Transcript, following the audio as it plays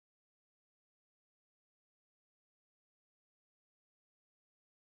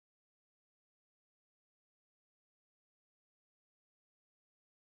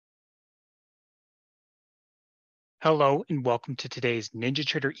Hello and welcome to today's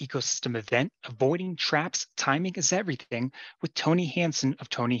NinjaTrader ecosystem event, Avoiding Traps, Timing is Everything, with Toni Hansen of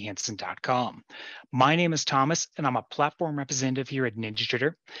ToniHansen.com. My name is Thomas and I'm a platform representative here at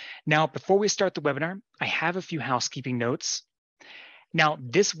NinjaTrader. Now, before we start the webinar, I have a few housekeeping notes. Now,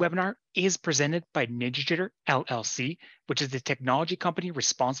 this webinar is presented by NinjaTrader LLC, which is the technology company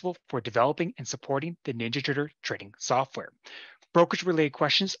responsible for developing and supporting the NinjaTrader trading software. Brokerage-related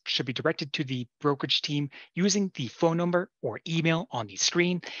questions should be directed to the brokerage team using the phone number or email on the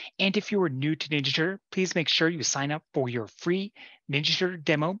screen. And if you are new to NinjaTrader, please make sure you sign up for your free NinjaTrader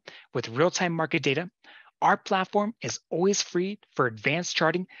demo with real-time market data. Our platform is always free for advanced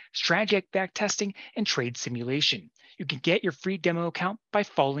charting, strategy backtesting, and trade simulation. You can get your free demo account by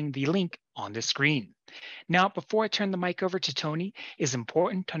following the link on the screen. Now, before I turn the mic over to Toni, it is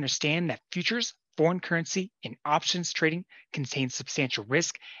important to understand that futures, foreign currency, and options trading contains substantial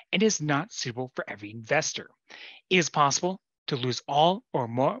risk and is not suitable for every investor. It is possible to lose all or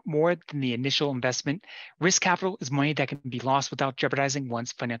more than the initial investment. Risk capital is money that can be lost without jeopardizing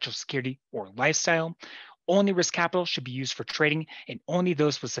one's financial security or lifestyle. Only risk capital should be used for trading, and only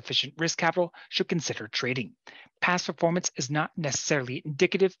those with sufficient risk capital should consider trading. Past performance is not necessarily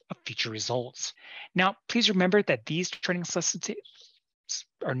indicative of future results. Now, please remember that these trading lessons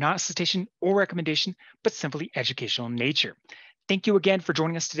are not a solicitation or recommendation, but simply educational in nature. Thank you again for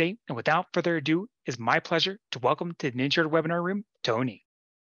joining us today. And without further ado, it is my pleasure to welcome to the NinjaTrader webinar room, Toni.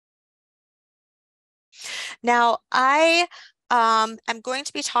 Now, I am going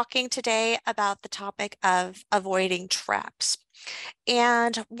to be talking today about the topic of avoiding traps.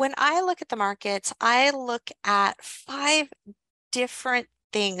 And when I look at the markets, I look at 5 different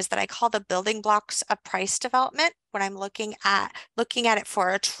things that I call the building blocks of price development when I'm looking at it for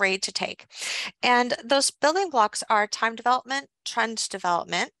a trade to take. And those building blocks are time development, trend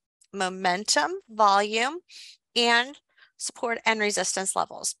development, momentum, volume, and support and resistance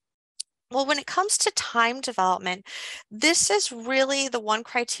levels. Well, when it comes to time development, this is really the one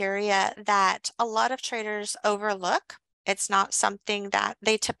criteria that a lot of traders overlook. It's not something that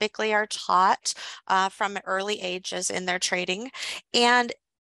they typically are taught from early ages in their trading. And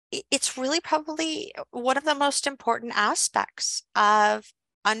it's really probably one of the most important aspects of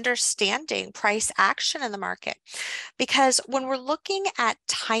understanding price action in the market. Because when we're looking at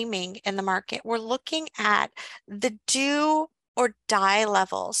timing in the market, we're looking at the do or die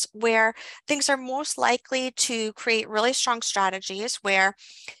levels where things are most likely to create really strong strategies where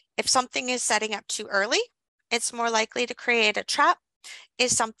if something is setting up too early, it's more likely to create a trap.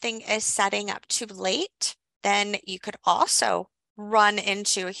 If something is setting up too late, then you could also run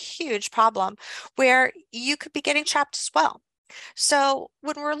into a huge problem where you could be getting trapped as well. So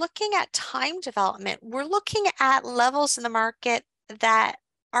when we're looking at time development, we're looking at levels in the market that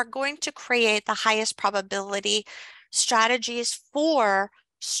are going to create the highest probability strategies for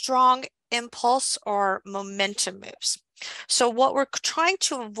strong impulse or momentum moves. So what we're trying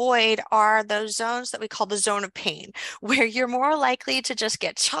to avoid are those zones that we call the zone of pain, where you're more likely to just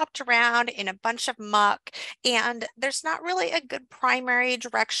get chopped around in a bunch of muck, and there's not really a good primary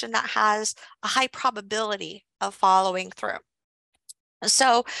direction that has a high probability of following through.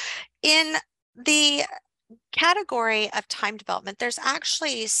 So in the category of time development, there's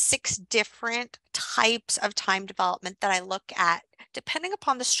actually 6 different types of time development that I look at depending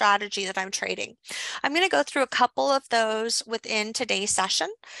upon the strategy that I'm trading. I'm going to go through a couple of those within today's session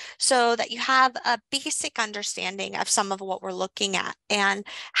so that you have a basic understanding of some of what we're looking at and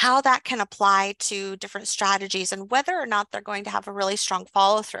how that can apply to different strategies and whether or not they're going to have a really strong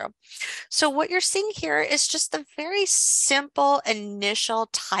follow through. So what you're seeing here is just the very simple initial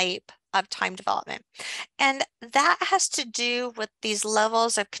type of time development. And that has to do with these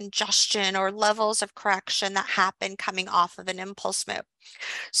levels of congestion or levels of correction that happen coming off of an impulse move.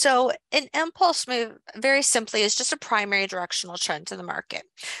 So an impulse move, very simply, is just a primary directional trend in the market.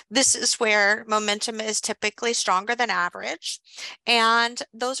 This is where momentum is typically stronger than average, and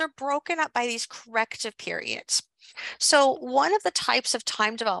those are broken up by these corrective periods. So one of the types of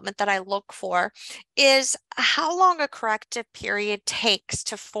time development that I look for is how long a corrective period takes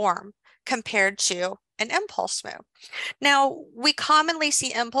to form compared to an impulse move. Now, we commonly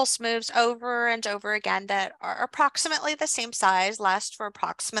see impulse moves over and over again that are approximately the same size, last for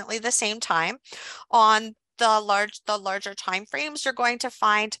approximately the same time. On the larger time frames, you're going to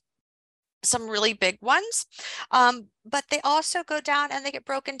find some really big ones, but they also go down and they get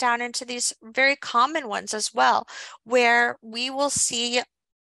broken down into these very common ones as well, where we will see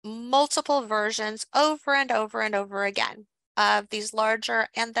multiple versions over and over and over again of these larger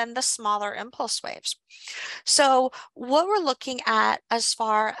and then the smaller impulse waves. So what we're looking at as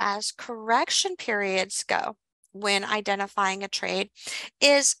far as correction periods go when identifying a trade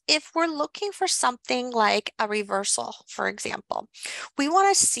is if we're looking for something like a reversal, for example, we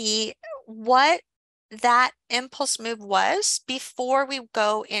want to see what that impulse move was before we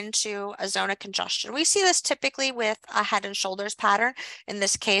go into a zone of congestion. We see this typically with a head and shoulders pattern. In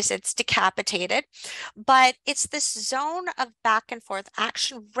this case, it's decapitated, but it's this zone of back and forth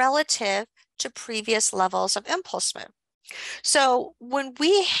action relative to previous levels of impulse move. So when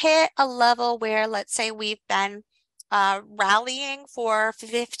we hit a level where, let's say, we've been rallying for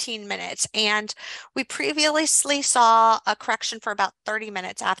 15 minutes and we previously saw a correction for about 30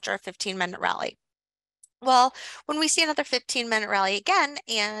 minutes after a 15-minute rally. Well, when we see another 15-minute rally again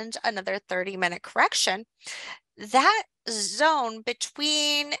and another 30-minute correction, that zone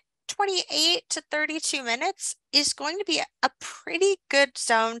between 28 to 32 minutes is going to be a pretty good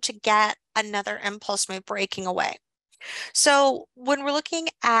zone to get another impulse move breaking away. So when we're looking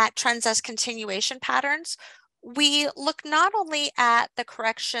at trends as continuation patterns, we look not only at the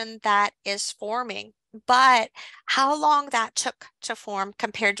correction that is forming, but how long that took to form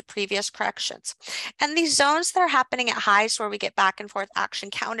compared to previous corrections. And these zones that are happening at highs where we get back and forth action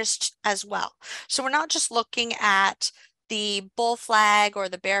count as well. So we're not just looking at the bull flag or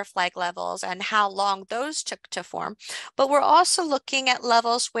the bear flag levels and how long those took to form, but we're also looking at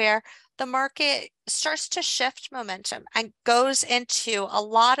levels where the market starts to shift momentum and goes into a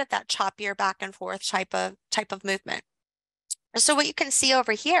lot of that choppier back and forth type of movement. So what you can see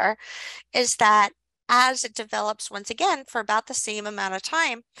over here is that as it develops once again for about the same amount of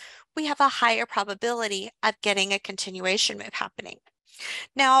time, we have a higher probability of getting a continuation move happening.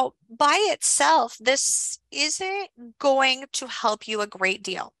 Now, by itself, this isn't going to help you a great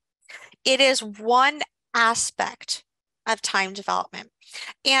deal. It is one aspect of time development.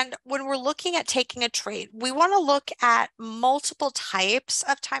 And when we're looking at taking a trade, we want to look at multiple types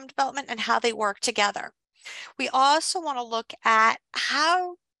of time development and how they work together. We also want to look at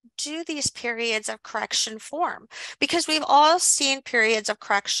how do these periods of correction form? Because we've all seen periods of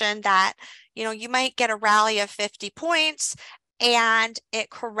correction that, you might get a rally of 50 points and it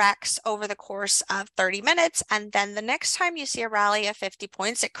corrects over the course of 30 minutes. And then the next time you see a rally of 50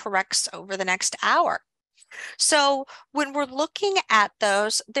 points, it corrects over the next hour. So when we're looking at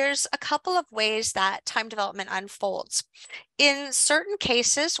those, there's a couple of ways that time development unfolds. In certain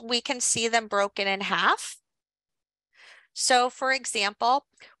cases, we can see them broken in half. So for example,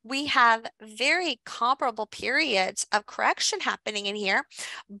 we have very comparable periods of correction happening in here,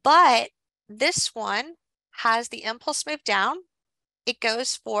 but this one has the impulse move down. It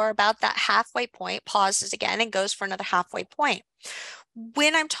goes for about that halfway point, pauses again, and goes for another halfway point.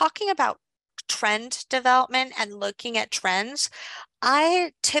 When I'm talking about trend development and looking at trends,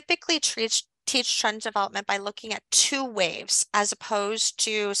 I typically teach trend development by looking at two waves as opposed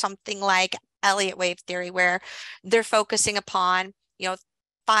to something like Elliott wave theory, where they're focusing upon,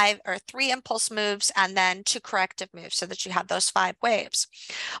 5 or 3 impulse moves and then 2 corrective moves so that you have those 5 waves.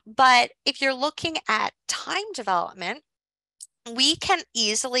 But if you're looking at time development, we can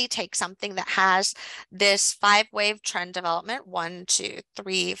easily take something that has this 5-wave trend development, 1, 2,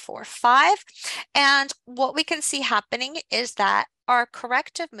 3, 4, 5. And what we can see happening is that our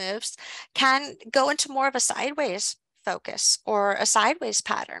corrective moves can go into more of a sideways focus or a sideways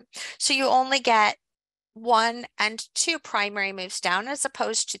pattern. So you only get 1 and 2 primary moves down as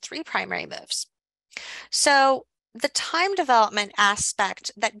opposed to 3 primary moves. So the time development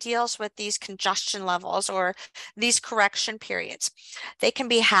aspect that deals with these congestion levels or these correction periods, they can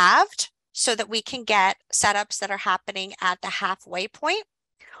be halved so that we can get setups that are happening at the halfway point,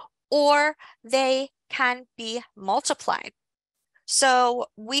 or they can be multiplied. So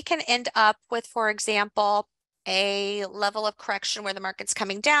we can end up with, for example, a level of correction where the market's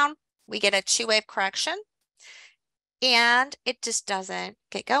coming down. We get a 2-wave correction and it just doesn't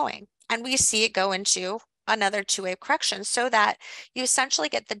get going. And we see it go into another 2-wave correction so that you essentially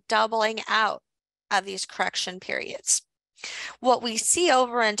get the doubling out of these correction periods. What we see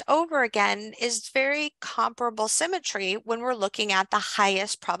over and over again is very comparable symmetry when we're looking at the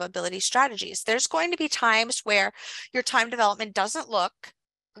highest probability strategies. There's going to be times where your time development doesn't look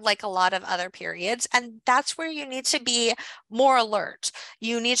like a lot of other periods, and that's where you need to be more alert.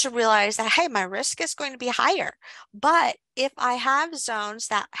 You need to realize that, hey, my risk is going to be higher. But if I have zones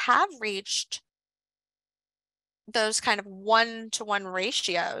that have reached those kind of 1-to-1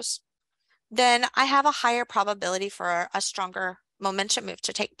 ratios, then I have a higher probability for a stronger momentum move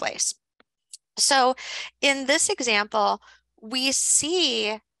to take place. So in this example, we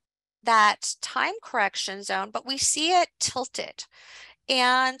see that time correction zone, but we see it tilted.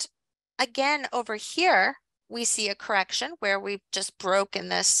 And again, over here, we see a correction where we've just broken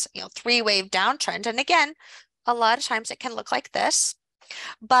this, 3-wave downtrend. And again, a lot of times it can look like this,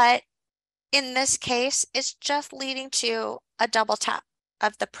 but in this case, it's just leading to a double tap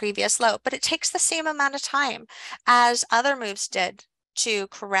of the previous low, but it takes the same amount of time as other moves did to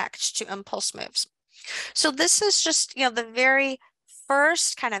correct to impulse moves. So this is just, the very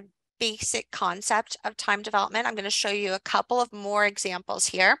first kind of basic concept of time development. I'm going to show you a couple of more examples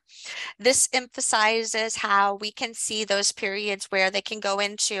here. This emphasizes how we can see those periods where they can go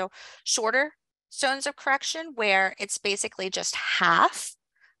into shorter zones of correction, where it's basically just half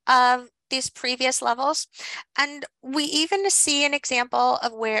of these previous levels. And we even see an example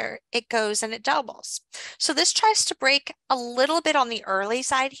of where it goes and it doubles. So this tries to break a little bit on the early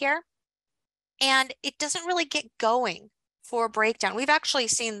side here, and it doesn't really get going for a breakdown. We've actually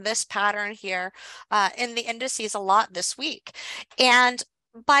seen this pattern here in the indices a lot this week. And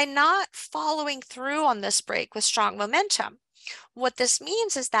by not following through on this break with strong momentum, what this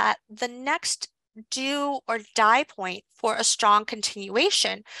means is that the next do or die point for a strong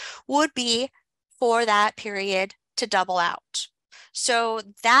continuation would be for that period to double out. So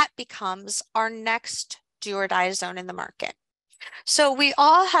that becomes our next do or die zone in the market. So we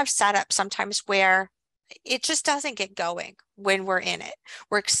all have setups sometimes where it just doesn't get going when we're in it.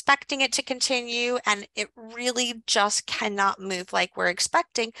 We're expecting it to continue and it really just cannot move like we're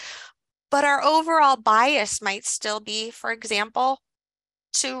expecting. But our overall bias might still be, for example,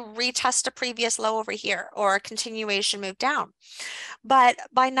 to retest a previous low over here or a continuation move down. But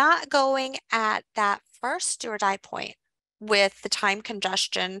by not going at that first do or die point with the time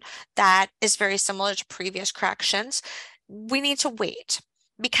congestion that is very similar to previous corrections, we need to wait.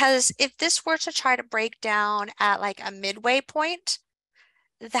 Because if this were to try to break down at like a midway point,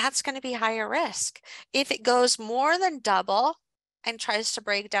 that's going to be higher risk. If it goes more than double and tries to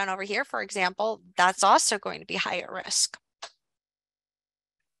break down over here, for example, that's also going to be higher risk.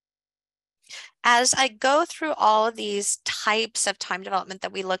 As I go through all of these types of time development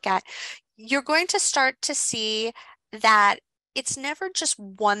that we look at, you're going to start to see that it's never just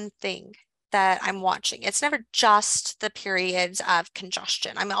one thing that I'm watching. It's never just the periods of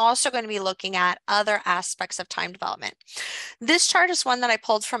congestion. I'm also going to be looking at other aspects of time development. This chart is one that I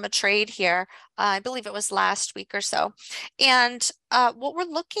pulled from a trade here. I believe it was last week or so. And what we're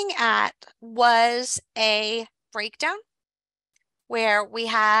looking at was a breakdown where we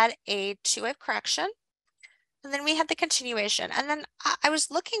had a two-wave correction, and then we had the continuation. And then I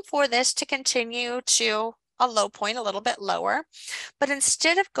was looking for this to continue to a low point a little bit lower, but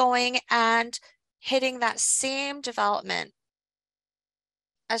instead of going and hitting that same development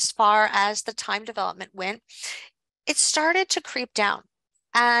as far as the time development went, it started to creep down.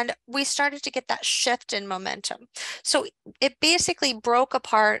 And we started to get that shift in momentum. So it basically broke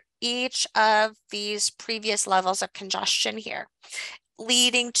apart each of these previous levels of congestion here,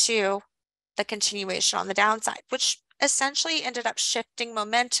 leading to the continuation on the downside, which essentially ended up shifting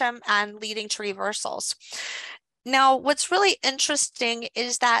momentum and leading to reversals. Now, what's really interesting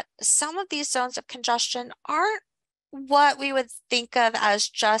is that some of these zones of congestion aren't what we would think of as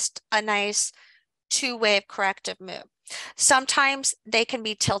just a nice two-wave corrective move. Sometimes they can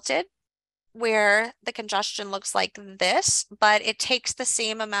be tilted where the congestion looks like this, but it takes the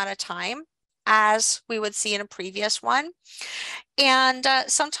same amount of time as we would see in a previous one. And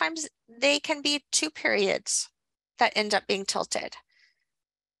sometimes they can be two periods that end up being tilted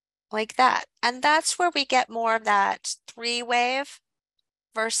like that. And that's where we get more of that three-wave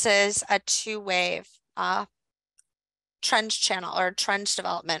versus a two-wave trend channel or trend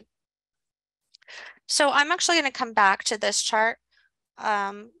development. So I'm actually going to come back to this chart.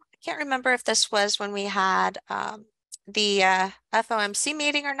 I can't remember if this was when we had the FOMC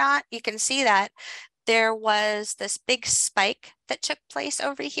meeting or not. You can see that there was this big spike that took place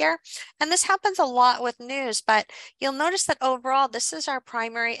over here. And this happens a lot with news, but you'll notice that overall, this is our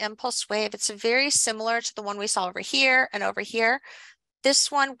primary impulse wave. It's very similar to the one we saw over here and over here.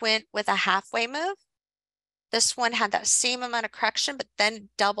 This one went with a halfway move. This one had that same amount of correction, but then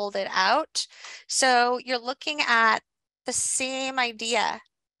doubled it out. So you're looking at the same idea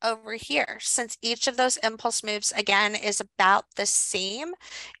over here, since each of those impulse moves, again, is about the same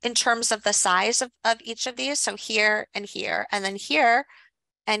in terms of the size of each of these. So here and here, and then here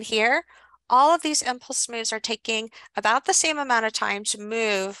and here, all of these impulse moves are taking about the same amount of time to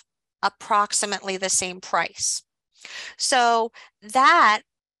move approximately the same price. So that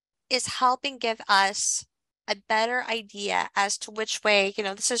is helping give us a better idea as to which way,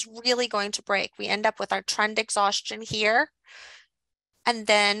 this is really going to break. We end up with our trend exhaustion here, and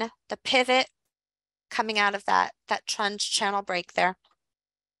then the pivot coming out of that trend channel break there.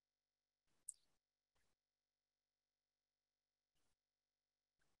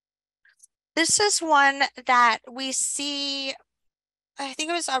 This is one that we see, I think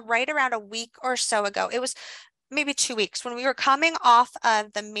it was right around a week or so ago. It was maybe 2 weeks when we were coming off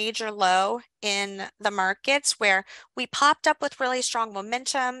of the major low in the markets where we popped up with really strong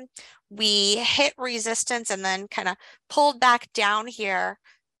momentum. We hit resistance and then kind of pulled back down here.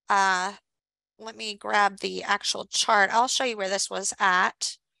 Let me grab the actual chart. I'll show you where this was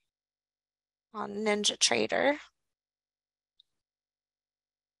at on NinjaTrader.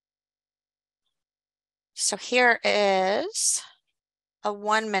 So here is a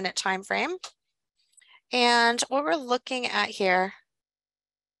 1 minute time frame. And what we're looking at here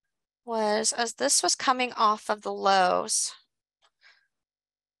was as this was coming off of the lows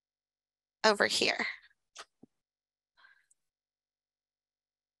over here.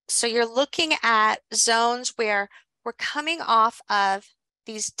 So you're looking at zones where we're coming off of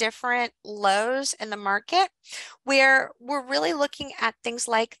these different lows in the market, where we're really looking at things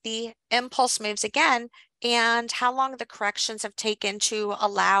like the impulse moves again and how long the corrections have taken to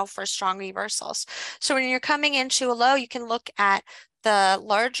allow for strong reversals. So when you're coming into a low, you can look at the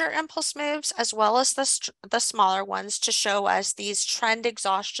larger impulse moves as well as the smaller ones to show us these trend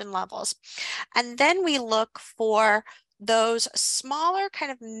exhaustion levels. And then we look for those smaller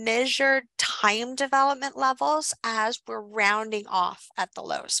kind of measured time development levels as we're rounding off at the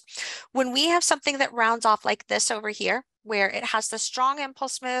lows. When we have something that rounds off like this over here, where it has the strong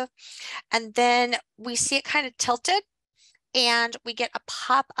impulse move, and then we see it kind of tilted, and we get a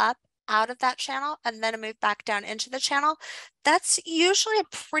pop up out of that channel and then a move back down into the channel, that's usually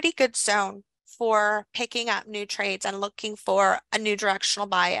a pretty good zone for picking up new trades and looking for a new directional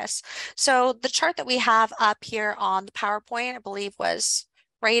bias. So the chart that we have up here on the PowerPoint, I believe was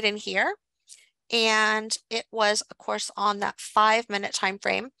right in here. And it was, of course, on that 5 minute time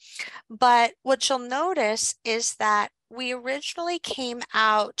frame. But what you'll notice is that we originally came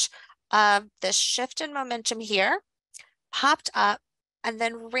out of this shift in momentum here, popped up, and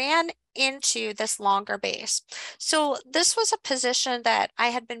then ran into this longer base. So this was a position that I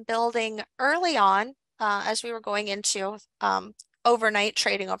had been building early on as we were going into overnight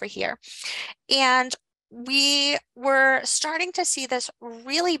trading over here. And we were starting to see this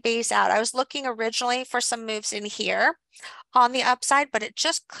really base out. I was looking originally for some moves in here on the upside, but it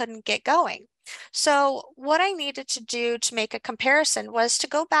just couldn't get going. So what I needed to do to make a comparison was to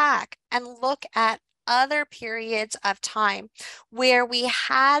go back and look at other periods of time where we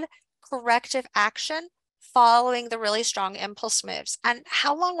had corrective action following the really strong impulse moves, and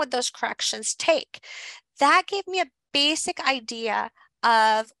how long would those corrections take? That gave me a basic idea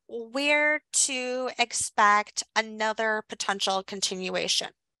of where to expect another potential continuation.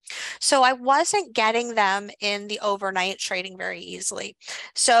 So I wasn't getting them in the overnight trading very easily.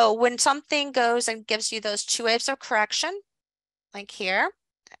 So when something goes and gives you those two waves of correction, like here,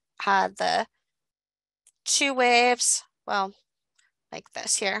 had the two waves, well, like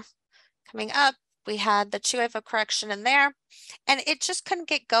this here, coming up, we had the two wave of correction in there, and it just couldn't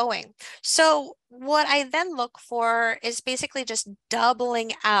get going. So what I then look for is basically just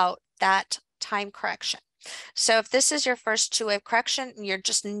doubling out that time correction. So if this is your first two wave correction and you're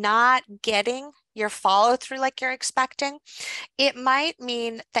just not getting your follow through like you're expecting, it might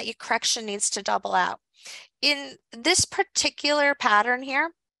mean that your correction needs to double out. In this particular pattern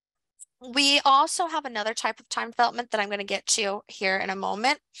here, we also have another type of time development that I'm going to get to here in a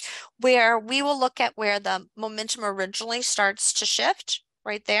moment, where we will look at where the momentum originally starts to shift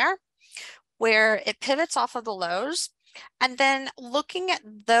right there, where it pivots off of the lows, and then looking at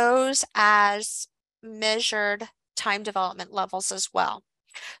those as measured time development levels as well.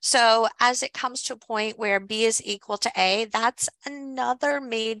 So as it comes to a point where B is equal to A, that's another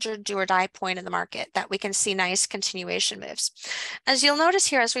major do or die point in the market that we can see nice continuation moves. As you'll notice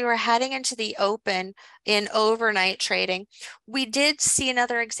here, as we were heading into the open in overnight trading, we did see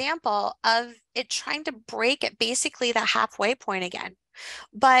another example of it trying to break at basically the halfway point again,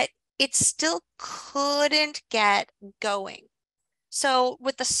 but it still couldn't get going. So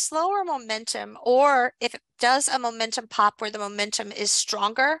with the slower momentum, or if it does a momentum pop where the momentum is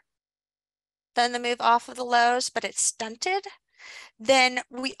stronger than the move off of the lows, but it's stunted, then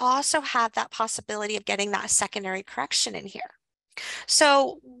we also have that possibility of getting that secondary correction in here.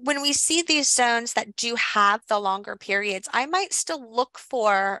 So when we see these zones that do have the longer periods, I might still look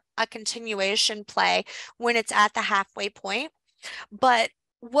for a continuation play when it's at the halfway point. But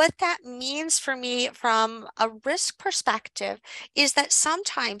what that means for me from a risk perspective is that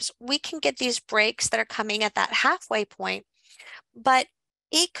sometimes we can get these breaks that are coming at that halfway point, but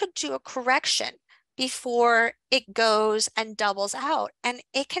it could do a correction before it goes and doubles out, and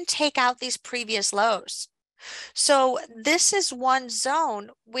it can take out these previous lows. So this is one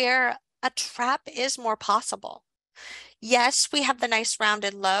zone where a trap is more possible. Yes, we have the nice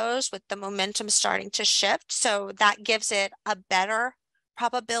rounded lows with the momentum starting to shift, so that gives it a better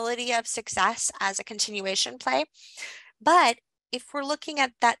probability of success as a continuation play. But if we're looking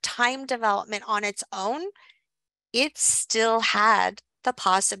at that time development on its own, it still had the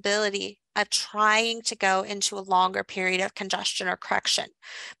possibility of trying to go into a longer period of congestion or correction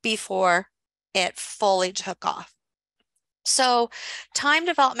before it fully took off. So time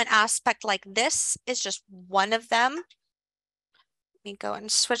development aspect like this is just one of them. Let me go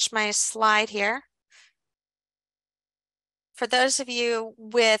and switch my slide here. For those of you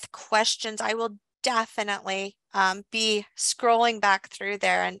with questions, I will definitely be scrolling back through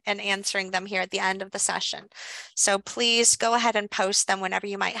there and answering them here at the end of the session. So please go ahead and post them whenever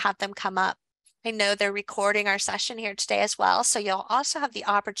you might have them come up. I know they're recording our session here today as well, so you'll also have the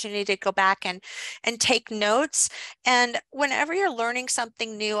opportunity to go back and take notes. And whenever you're learning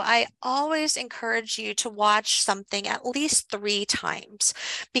something new, I always encourage you to watch something at least 3 times,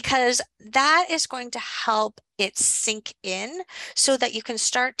 because that is going to help it sink in so that you can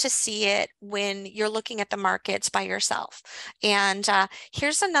start to see it when you're looking at the markets by yourself. And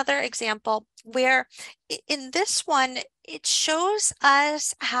here's another example where in this one, it shows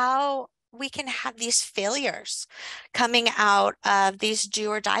us how we can have these failures coming out of these do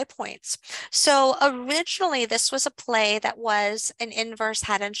or die points. So originally this was a play that was an inverse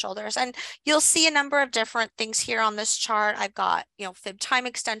head and shoulders, and you'll see a number of different things here on this chart. I've got, fib time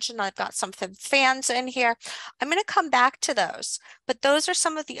extension. I've got some fib fans in here. I'm going to come back to those, but those are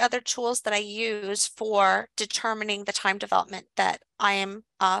some of the other tools that I use for determining the time development that I am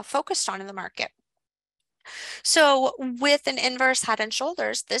focused on in the market. So with an inverse head and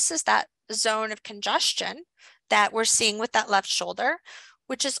shoulders, this is that zone of congestion that we're seeing with that left shoulder,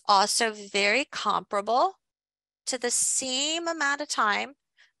 which is also very comparable to the same amount of time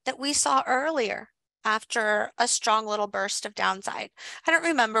that we saw earlier after a strong little burst of downside. I don't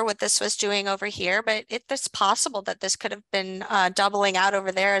remember what this was doing over here, but it's possible that this could have been doubling out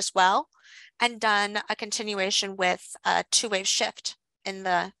over there as well and done a continuation with a 2-wave shift in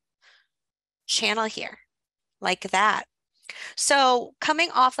the channel here, like that. So coming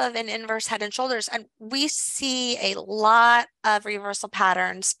off of an inverse head and shoulders, and we see a lot of reversal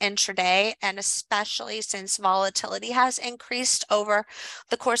patterns intraday, and especially since volatility has increased over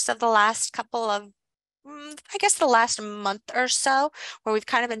the course of the last couple of, I guess the last month or so, where we've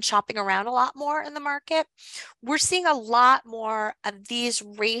kind of been shopping around a lot more in the market. We're seeing a lot more of these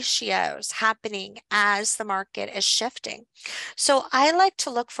ratios happening as the market is shifting. So I like to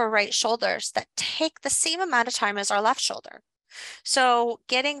look for right shoulders that take the same amount of time as our left shoulder. So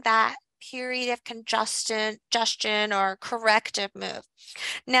getting that period of congestion or corrective move.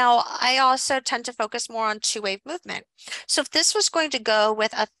 Now, I also tend to focus more on 2-wave movement. So if this was going to go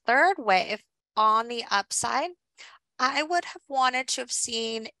with a 3rd wave on the upside, I would have wanted to have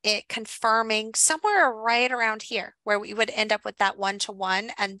seen it confirming somewhere right around here, where we would end up with that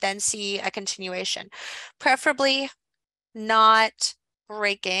 1-to-1 and then see a continuation, preferably not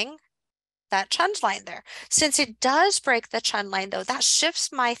breaking that trend line there. Since it does break the trend line though, that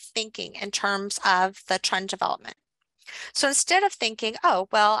shifts my thinking in terms of the trend development. So instead of thinking, oh,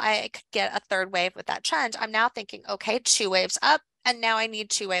 well, I could get a 3rd wave with that trend, I'm now thinking, okay, 2 waves up, and now I need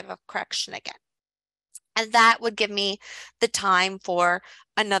 2 wave of correction again. And that would give me the time for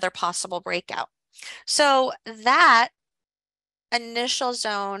another possible breakout. So that initial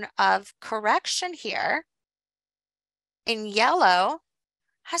zone of correction here in yellow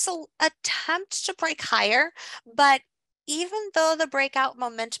has an attempt to break higher, but even though the breakout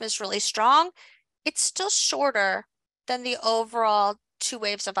momentum is really strong, it's still shorter than the overall 2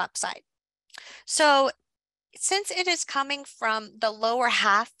 waves of upside. So since it is coming from the lower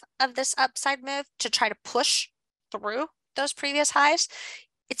half of this upside move to try to push through those previous highs,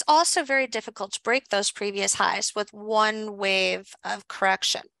 it's also very difficult to break those previous highs with 1 wave of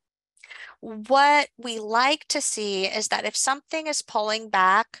correction. What we like to see is that if something is pulling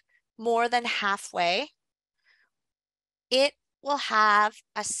back more than halfway, it will have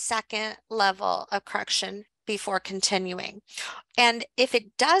a 2nd level of correction before continuing. And if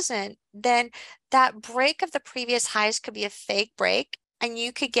it doesn't, then that break of the previous highs could be a fake break, and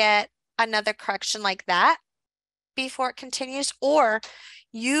you could get another correction like that before it continues, or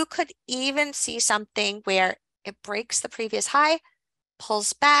you could even see something where it breaks the previous high,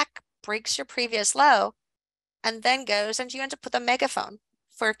 pulls back, breaks your previous low, and then goes, and you end up with a megaphone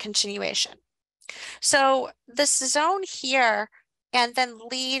for continuation. So this zone here, and then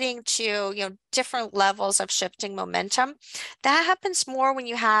leading to different levels of shifting momentum, that happens more when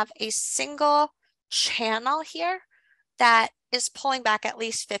you have a single channel here that is pulling back at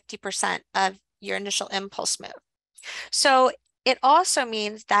least 50% of your initial impulse move. So it also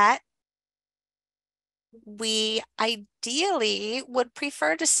means that we ideally would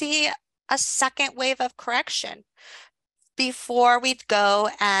prefer to see a second wave of correction before we go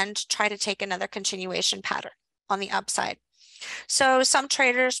and try to take another continuation pattern on the upside. So some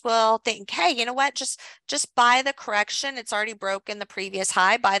traders will think, hey, you know what, just buy the correction. It's already broken the previous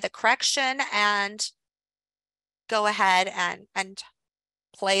high, buy the correction and go ahead and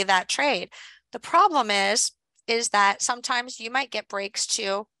play that trade. The problem is that sometimes you might get breaks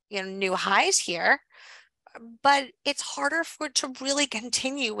to, new highs here, but it's harder for it to really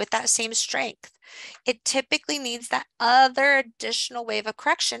continue with that same strength. It typically needs that other additional wave of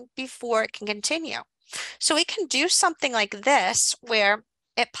correction before it can continue. So we can do something like this where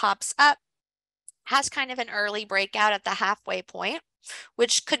it pops up, has kind of an early breakout at the halfway point,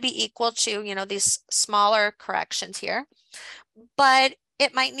 which could be equal to, these smaller corrections here, but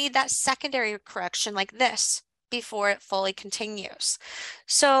it might need that secondary correction like this before it fully continues.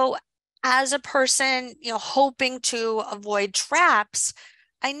 So as a person, hoping to avoid traps,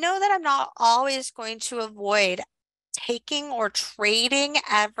 I know that I'm not always going to avoid taking or trading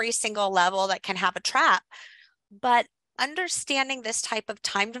every single level that can have a trap, but understanding this type of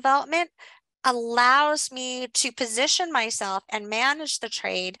time development allows me to position myself and manage the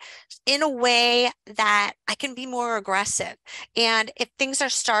trade in a way that I can be more aggressive. And if things are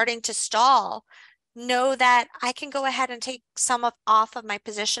starting to stall, know that I can go ahead and take some off of my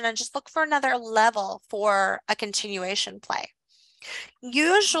position and just look for another level for a continuation play.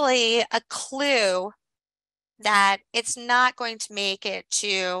 Usually a clue that it's not going to make it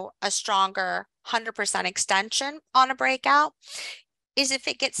to a stronger 100% extension on a breakout is if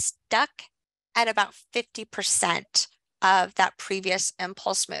it gets stuck at about 50% of that previous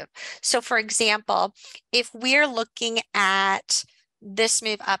impulse move. So for example, if we're looking at this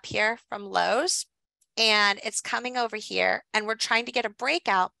move up here from lows and it's coming over here and we're trying to get a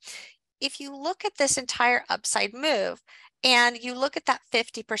breakout, if you look at this entire upside move and you look at that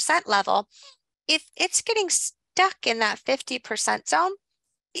 50% level, if it's getting stuck in that 50% zone,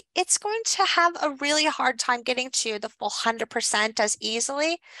 it's going to have a really hard time getting to the full 100% as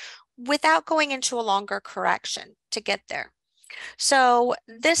easily without going into a longer correction to get there. So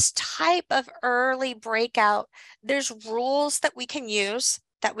this type of early breakout, there's rules that we can use,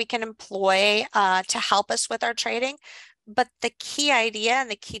 that we can employ to help us with our trading. But the key idea and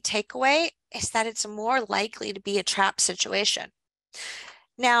the key takeaway is that it's more likely to be a trap situation.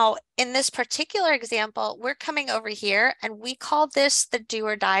 Now, in this particular example, we're coming over here and we call this the do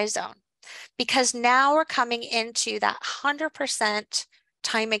or die zone because now we're coming into that 100%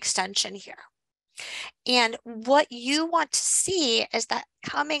 time extension here. And what you want to see is that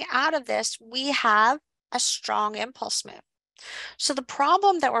coming out of this, we have a strong impulse move. So the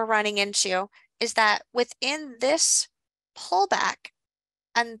problem that we're running into is that within this pullback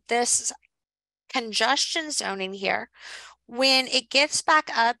and this congestion zoning here, when it gets back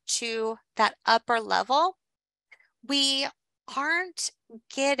up to that upper level, we aren't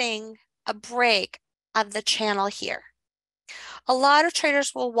getting a break of the channel here. A lot of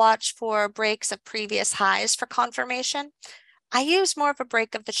traders will watch for breaks of previous highs for confirmation. I use more of a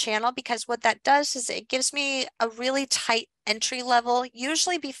break of the channel because what that does is it gives me a really tight entry level,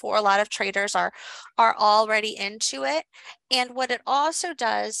 usually before a lot of traders are already into it. And what it also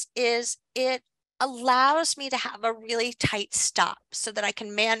does is it allows me to have a really tight stop so that I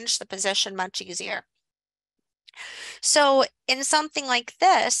can manage the position much easier. So in something like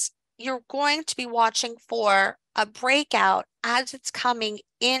this, you're going to be watching for a breakout as it's coming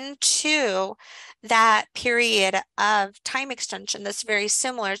into that period of time extension that's very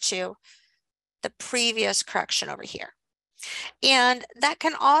similar to the previous correction over here. And that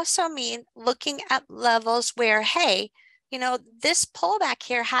can also mean looking at levels where, hey, this pullback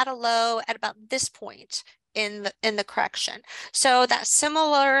here had a low at about this point in the correction. So that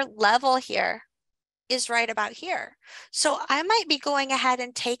similar level here is right about here. So I might be going ahead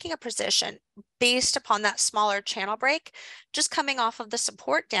and taking a position based upon that smaller channel break, just coming off of the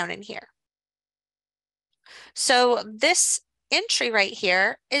support down in here. So this entry right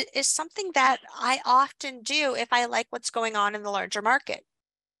here is something that I often do if I like what's going on in the larger market.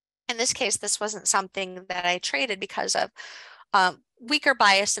 In this case, this wasn't something that I traded because of weaker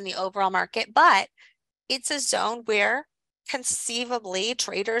bias in the overall market, but it's a zone where conceivably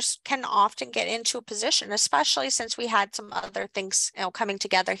traders can often get into a position, especially since we had some other things coming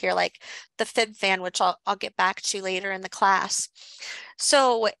together here, like the fib fan, which I'll get back to later in the class.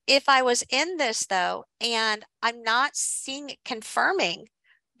 So if I was in this though, and I'm not seeing it confirming,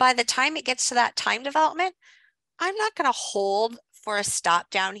 by the time it gets to that time development, I'm not going to hold for a stop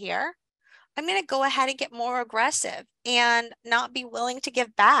down here. I'm going to go ahead and get more aggressive and not be willing to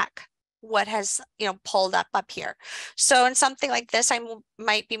give back what has, pulled up here. So in something like this, I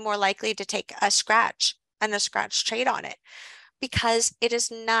might be more likely to take a scratch and a scratch trade on it because it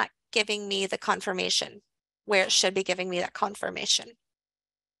is not giving me the confirmation where it should be giving me that confirmation.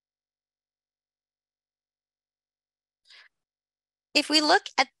 If we look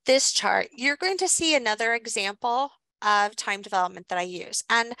at this chart, you're going to see another example of time development that I use.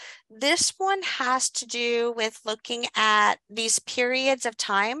 And this one has to do with looking at these periods of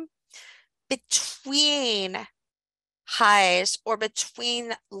time between highs or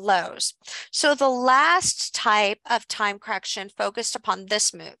between lows. So the last type of time correction focused upon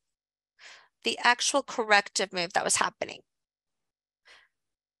this move, the actual corrective move that was happening.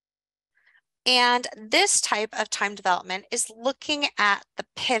 And this type of time development is looking at the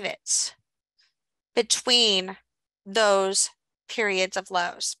pivots between those periods of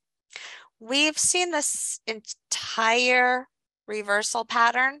lows. We've seen this entire reversal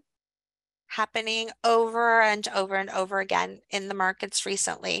pattern happening over and over and over again in the markets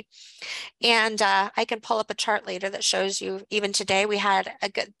recently. And I can pull up a chart later that shows you, even today, we had a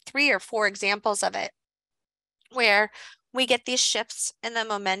good 3 or 4 examples of it where we get these shifts in the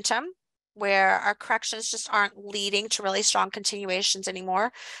momentum where our corrections just aren't leading to really strong continuations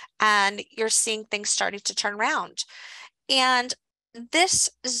anymore. And you're seeing things starting to turn around. And this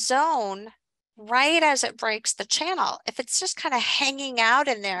zone, right as it breaks the channel, if it's just kind of hanging out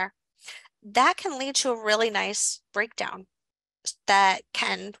in there, that can lead to a really nice breakdown that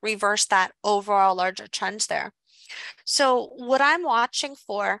can reverse that overall larger trends there. So what I'm watching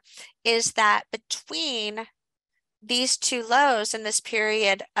for is that between these two lows in this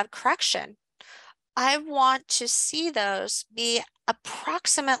period of correction, I want to see those be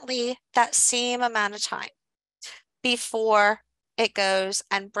approximately that same amount of time before it goes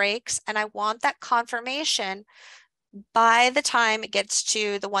and breaks. And I want that confirmation by the time it gets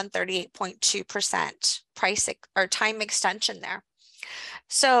to the 138.2% price or time extension there.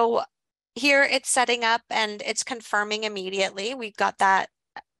 So here it's setting up and it's confirming immediately. We've got that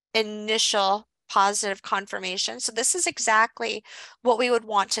initial positive confirmation. So this is exactly what we would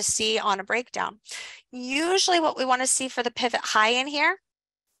want to see on a breakdown. Usually what we want to see for the pivot high in here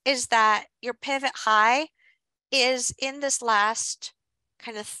is that your pivot high is in this last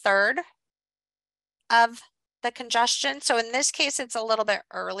kind of third of the congestion. So in this case, it's a little bit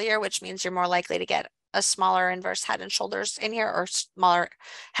earlier, which means you're more likely to get a smaller inverse head and shoulders in here, or smaller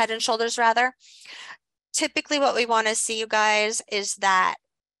head and shoulders rather. Typically what we want to see, you guys, is that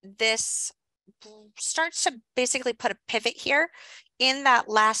this starts to basically put a pivot here in that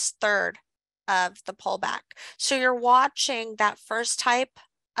last third of the pullback. So you're watching that first type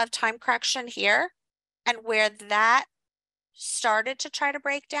of time correction here and where that started to try to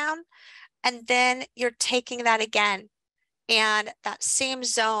break down. And then you're taking that again. And that same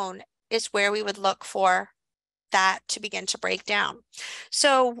zone is where we would look for that to begin to break down.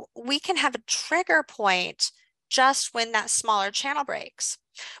 So we can have a trigger point just when that smaller channel breaks,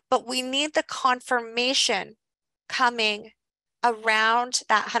 but we need the confirmation coming around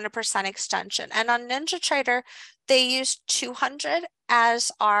that 100% extension. And on NinjaTrader, they use 200 as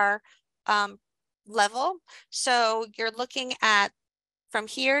our level. So you're looking at from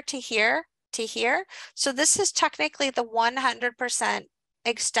here to here to here. So this is technically the 100%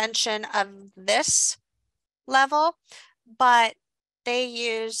 extension of this level, but they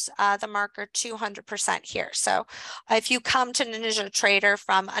use the marker 200% here. So if you come to NinjaTrader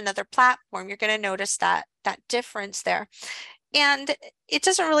from another platform, you're going to notice that difference there. And it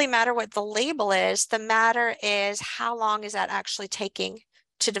doesn't really matter what the label is. The matter is how long is that actually taking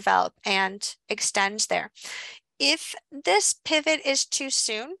to develop and extend there. If this pivot is too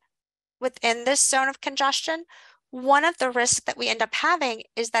soon within this zone of congestion, one of the risks that we end up having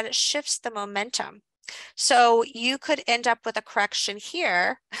is that it shifts the momentum. So you could end up with a correction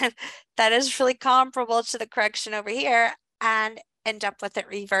here that is really comparable to the correction over here and end up with it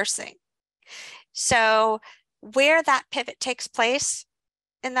reversing. So where that pivot takes place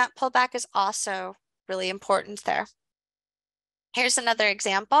in that pullback is also really important there. Here's another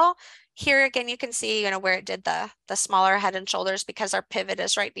example. Here again, you can see, where it did the smaller head and shoulders because our pivot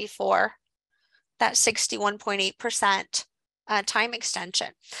is right before that 61.8% time extension.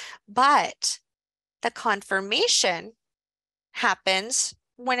 But the confirmation happens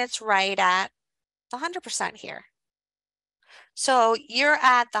when it's right at the 100% here. So you're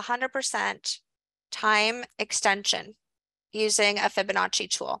at the 100% time extension using a Fibonacci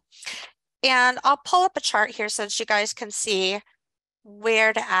tool. And I'll pull up a chart here so that you guys can see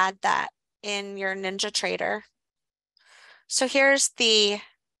where to add that in your NinjaTrader So here's the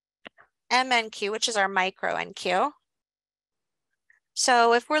MNQ, which is our micro NQ.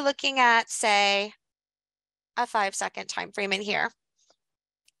 So if we're looking at, say, a 5-second time frame in here,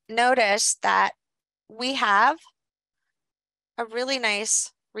 notice that we have a really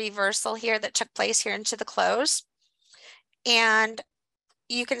nice reversal here that took place here into the close. And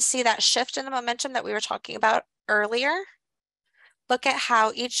you can see that shift in the momentum that we were talking about earlier. Look at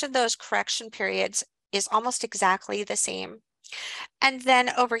how each of those correction periods is almost exactly the same. And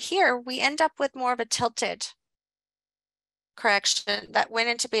then over here, we end up with more of a tilted correction that went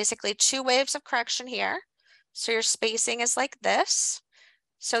into basically 2 waves of correction here. So your spacing is like this.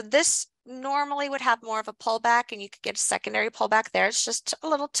 So this normally would have more of a pullback, and you could get a secondary pullback there. It's just a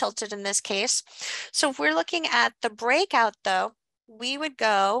little tilted in this case. So if we're looking at the breakout though, we would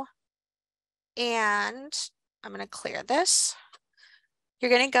go, and I'm going to clear this. You're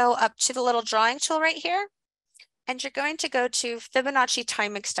going to go up to the little drawing tool right here, and you're going to go to Fibonacci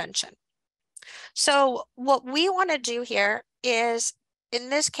time extension. So what we want to do here is, in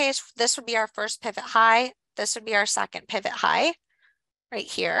this case, this would be our first pivot high. This would be our second pivot high right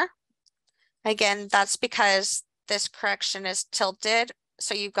here. Again, that's because this correction is tilted.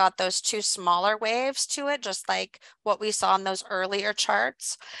 So you've got those 2 smaller waves to it, just like what we saw in those earlier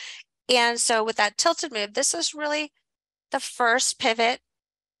charts. And so with that tilted move, this is really the first pivot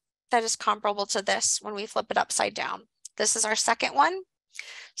that is comparable to this when we flip it upside down. This is our second one.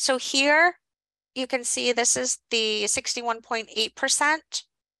 So here you can see this is the 61.8%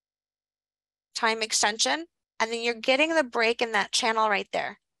 time extension. And then you're getting the break in that channel right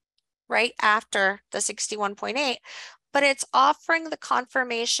there, right after the 61.8, but it's offering the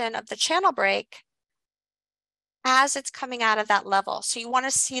confirmation of the channel break as it's coming out of that level. So you want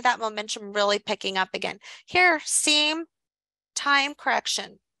to see that momentum really picking up again. Here, same time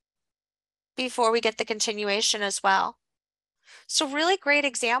correction before we get the continuation as well. So really great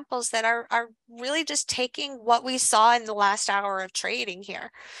examples that are really just taking what we saw in the last hour of trading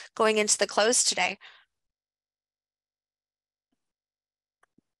here, going into the close today.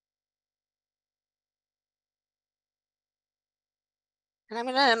 And I'm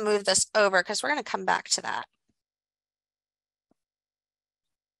going to move this over because we're going to come back to that.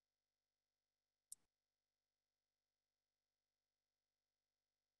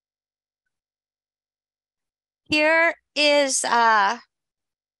 Here is that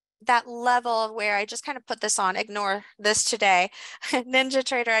level where I just kind of put this on, ignore this today.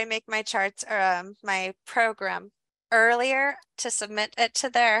 NinjaTrader, I make my charts or my program earlier to submit it to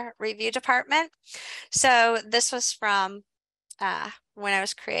their review department. So this was from when I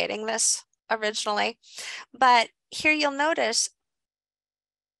was creating this originally. But here you'll notice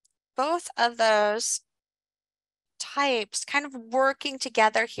both of those types kind of working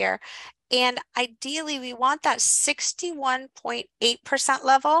together here. And ideally, we want that 61.8%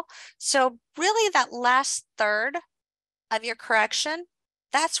 level. So really that last third of your correction,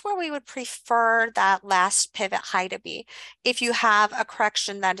 that's where we would prefer that last pivot high to be if you have a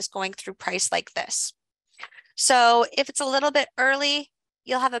correction that is going through price like this. So if it's a little bit early,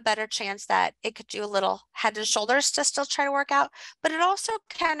 you'll have a better chance that it could do a little head and shoulders to still try to work out, but it also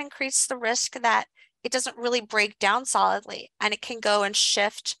can increase the risk that it doesn't really break down solidly and it can go and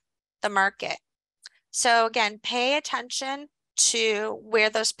shift the market. So again, pay attention to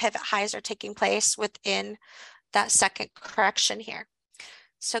where those pivot highs are taking place within that second correction here.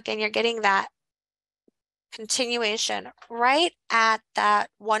 So again, you're getting that continuation right at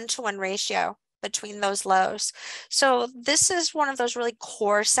that 1-to-1 ratio between those lows. So this is one of those really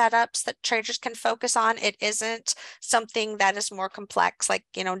core setups that traders can focus on. It isn't something that is more complex, like,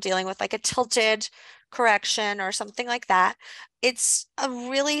 dealing with like a tilted correction or something like that. It's a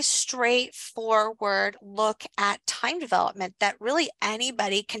really straightforward look at time development that really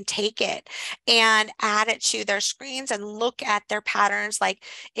anybody can take it and add it to their screens and look at their patterns. Like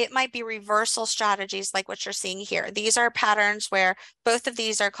it might be reversal strategies like what you're seeing here. These are patterns where both of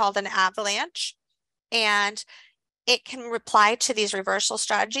these are called an avalanche, and it can reply to these reversal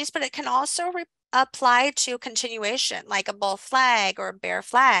strategies, but it can also apply to continuation like a bull flag or a bear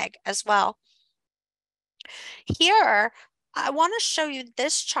flag as well. Here, I want to show you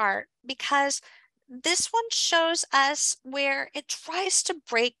this chart because this one shows us where it tries to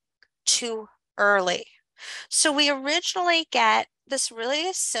break too early. So we originally get this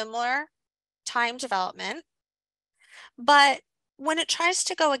really similar time development, but when it tries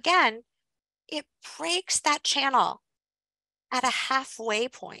to go again, it breaks that channel at a halfway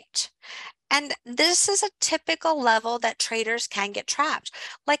point. And this is a typical level that traders can get trapped.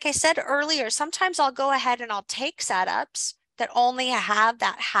 Like I said earlier, sometimes I'll go ahead and I'll take setups that only have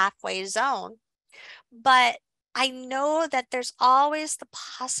that halfway zone. But I know that there's always the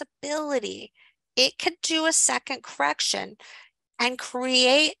possibility it could do a second correction and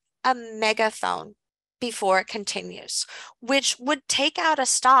create a megaphone before it continues, which would take out a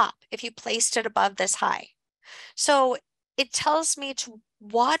stop if you placed it above this high. So it tells me to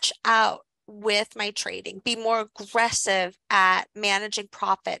watch out with my trading, be more aggressive at managing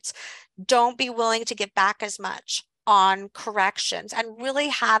profits. Don't be willing to give back as much on corrections, and really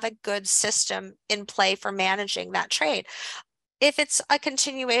have a good system in play for managing that trade. If it's a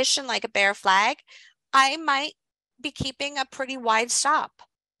continuation like a bear flag, I might be keeping a pretty wide stop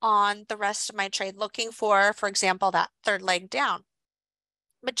on the rest of my trade, looking for example, that third leg down.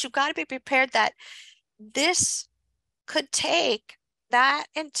 But you've got to be prepared that this could take that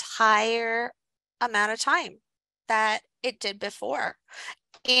entire amount of time that it did before.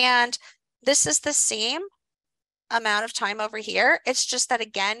 And this is the same amount of time over here. It's just that,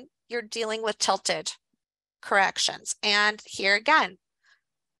 again, you're dealing with tilted corrections. And here again,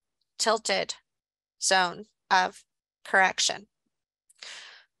 tilted zone of correction.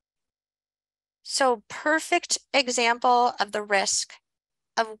 So perfect example of the risk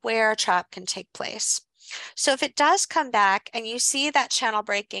of where a trap can take place. So if it does come back and you see that channel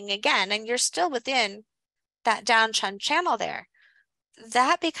breaking again, and you're still within that downtrend channel there,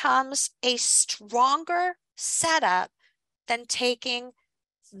 that becomes a stronger setup than taking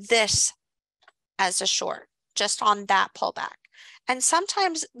this as a short, just on that pullback. And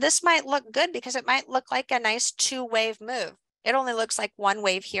sometimes this might look good because it might look like a nice two-wave move. It only looks like one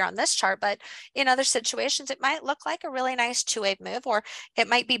wave here on this chart, but in other situations, it might look like a really nice two-wave move, or it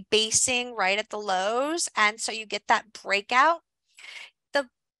might be basing right at the lows. And so you get that breakout. The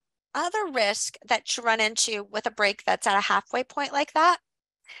other risk that you run into with a break that's at a halfway point like that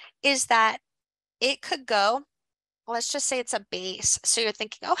is that it could go, let's just say it's a base. So you're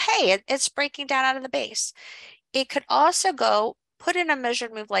thinking, oh, hey, it's breaking down out of the base. It could also go put in a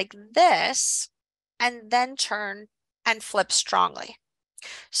measured move like this and then turn and flip strongly.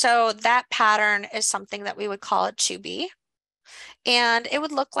 So that pattern is something that we would call a 2B. And it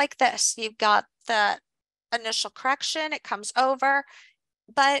would look like this. You've got the initial correction, it comes over,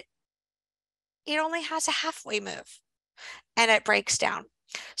 but it only has a halfway move and it breaks down.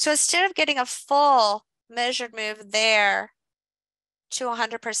 So instead of getting a full measured move there to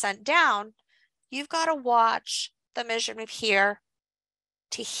 100% down, you've got to watch the measured move here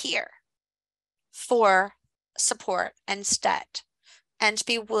to here for support instead, and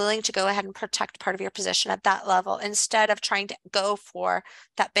be willing to go ahead and protect part of your position at that level instead of trying to go for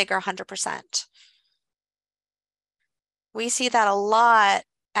that bigger 100%. We see that a lot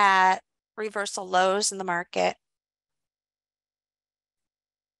at reversal lows in the market.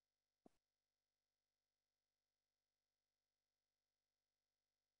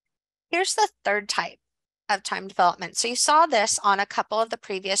 Here's the third type of time development. So you saw this on a couple of the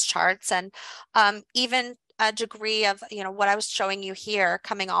previous charts, and even a degree of, what I was showing you here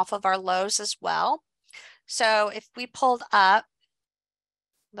coming off of our lows as well. So if we pulled up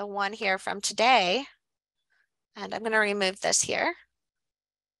the one here from today, and I'm going to remove this here,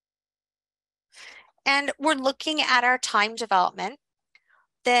 and we're looking at our time development,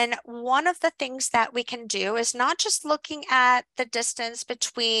 then one of the things that we can do is not just looking at the distance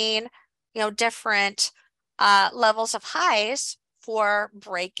between, different levels of highs for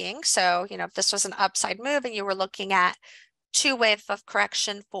breaking. So, if this was an upside move and you were looking at two wave of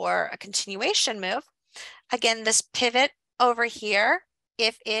correction for a continuation move, again, this pivot over here,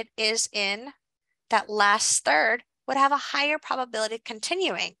 if it is in that last third, would have a higher probability of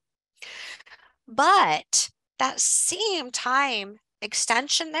continuing. But that same time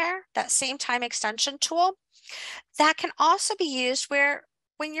extension there, that same time extension tool, that can also be used where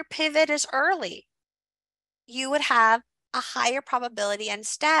when your pivot is early, you would have a higher probability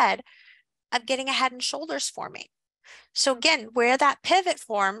instead of getting a head and shoulders forming. So again, where that pivot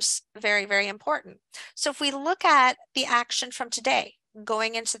forms, very, very important. So if we look at the action from today,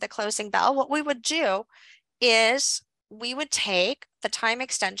 going into the closing bell, what we would do is we would take the time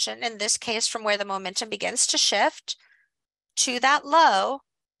extension, in this case, from where the momentum begins to shift to that low,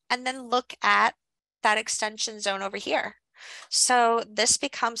 and then look at that extension zone over here. So this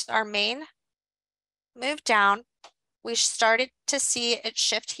becomes our main move down. We started to see it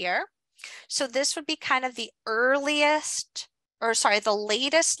shift here. So this would be kind of the earliest, or sorry, the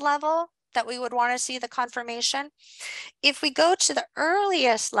latest level that we would want to see the confirmation. If we go to the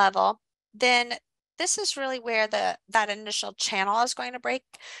earliest level, then this is really where that initial channel is going to break.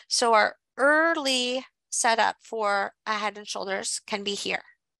 So our early setup for a head and shoulders can be here,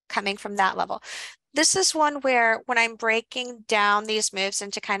 coming from that level. This is one where when I'm breaking down these moves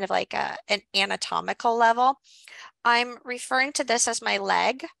into kind of like an anatomical level, I'm referring to this as my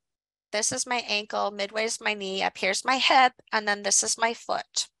leg. This is my ankle, midway is my knee, up here's my hip, and then this is my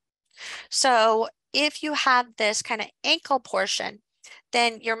foot. So if you have this kind of ankle portion,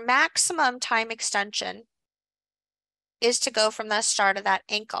 then your maximum time extension is to go from the start of that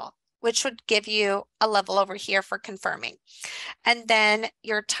ankle, which would give you a level over here for confirming. And then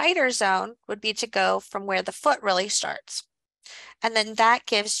your tighter zone would be to go from where the foot really starts. And then that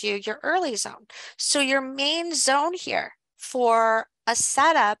gives you your early zone. So your main zone here for a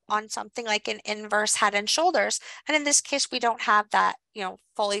setup on something like an inverse head and shoulders, and in this case, we don't have that,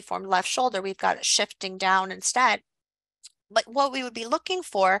 fully formed left shoulder. We've got it shifting down instead. But what we would be looking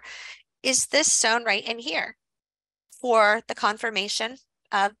for is this zone right in here for the confirmation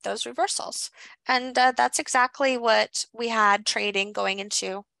of those reversals. And that's exactly what we had trading going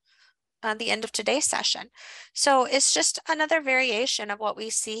into the end of today's session. So it's just another variation of what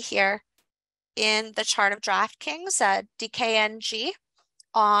we see here in the chart of DraftKings, DKNG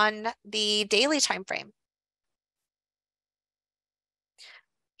on the daily time frame.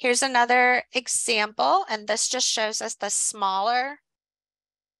 Here's another example, and this just shows us the smaller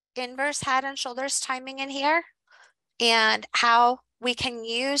inverse head and shoulders timing in here and how we can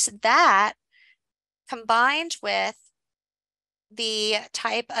use that combined with the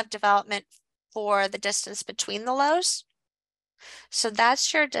type of development for the distance between the lows. So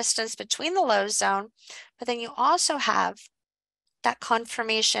that's your distance between the low zone, but then you also have that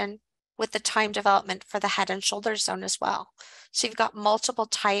confirmation with the time development for the head and shoulder zone as well. So you've got multiple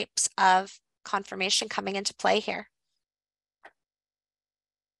types of confirmation coming into play here.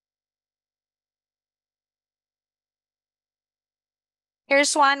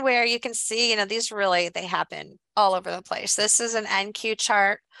 Here's one where you can see, these really, they happen all over the place. This is an NQ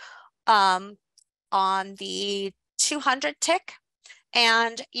chart on the 200 tick.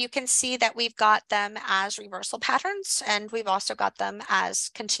 And you can see that we've got them as reversal patterns, and we've also got them as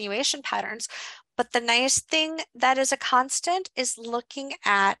continuation patterns. But the nice thing that is a constant is looking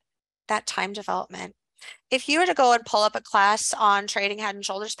at that time development. If you were to go and pull up a class on trading head and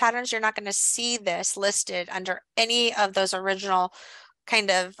shoulders patterns, you're not going to see this listed under any of those original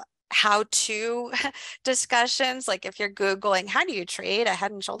kind of how-to discussions. Like if you're Googling, how do you trade a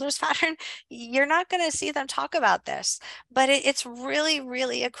head and shoulders pattern? You're not going to see them talk about this, but it's really,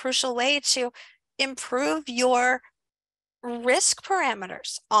 really a crucial way to improve your risk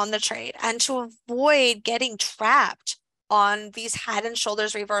parameters on the trade and to avoid getting trapped on these head and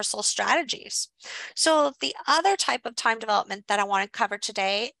shoulders reversal strategies. So the other type of time development that I want to cover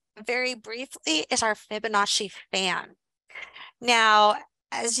today very briefly is our Fibonacci fan. Now,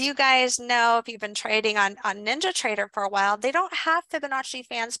 as you guys know, if you've been trading on NinjaTrader for a while, they don't have Fibonacci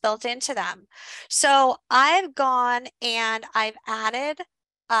fans built into them. So I've gone and I've added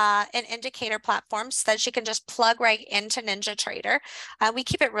an indicator platform so that you can just plug right into NinjaTrader. We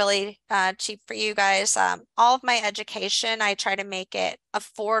keep it really cheap for you guys. All of my education, I try to make it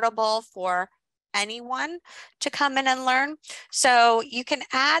affordable for anyone to come in and learn. So you can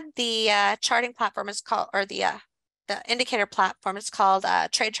add the charting platform is called, or the indicator platform is called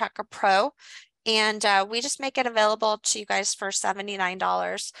Trade Tracker Pro. And we just make it available to you guys for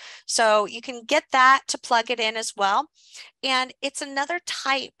 $79. So you can get that to plug it in as well. And it's another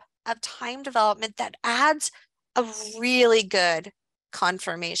type of time development that adds a really good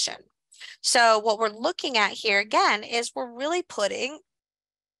confirmation. So what we're looking at here again is we're really putting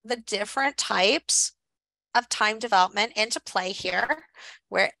the different types of time development into play here,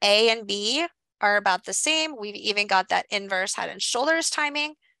 where A and B are about the same. We've even got that inverse head and shoulders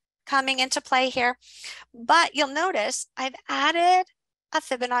timing coming into play here. But you'll notice I've added a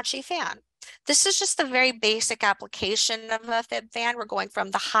Fibonacci fan. This is just the very basic application of a Fib fan. We're going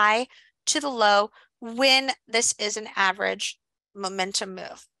from the high to the low when this is an average momentum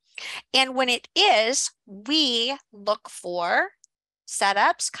move. And when it is, we look for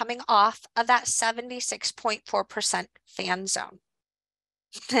setups coming off of that 76.4% fan zone.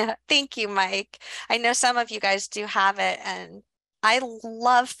 Thank you, Mike. I know some of you guys do have it, and I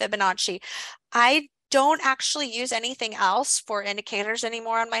love Fibonacci. I don't actually use anything else for indicators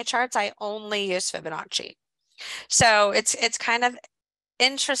anymore on my charts. I only use Fibonacci. So it's kind of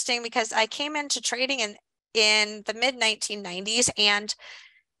interesting because I came into trading in the mid 1990s, and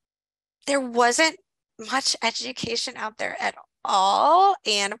there wasn't much education out there at all.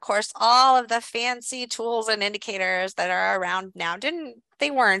 And of course, all of the fancy tools and indicators that are around now they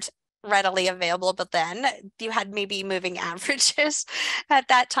weren't readily available, but then you had maybe moving averages at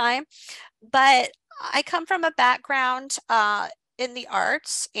that time. But I come from a background in the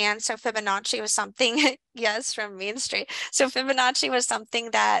arts, and so Fibonacci was something, yes, from Main Street. So Fibonacci was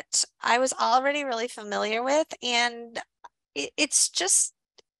something that I was already really familiar with, and it's just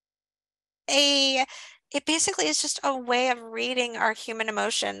it basically is just a way of reading our human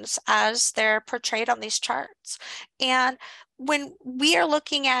emotions as they're portrayed on these charts. And when we are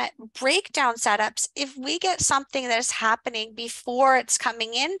looking at breakdown setups, if we get something that is happening before it's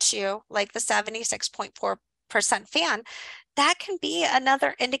coming into like the 76.4% fan, that can be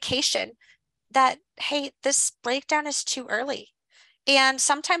another indication that, hey, this breakdown is too early. And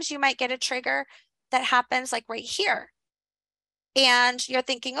sometimes you might get a trigger that happens like right here. And you're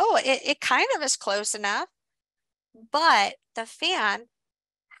thinking, oh, it kind of is close enough, but the fan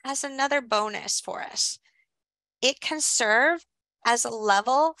has another bonus for us. It can serve as a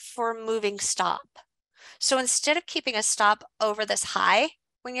level for moving stop. So instead of keeping a stop over this high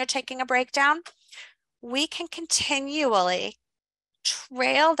when you're taking a breakdown, we can continually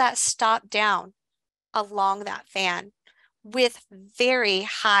trail that stop down along that fan with very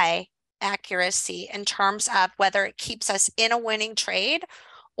high accuracy in terms of whether it keeps us in a winning trade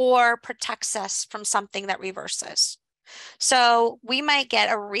or protects us from something that reverses. So we might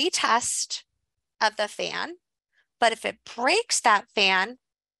get a retest of the fan, but if it breaks that fan,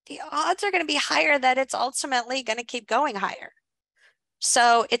 the odds are going to be higher that it's ultimately going to keep going higher.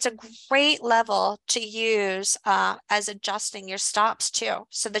 So it's a great level to use as adjusting your stops too,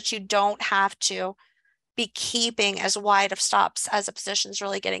 so that you don't have to be keeping as wide of stops as a position's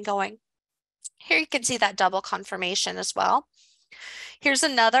really getting going. Here you can see that double confirmation as well. Here's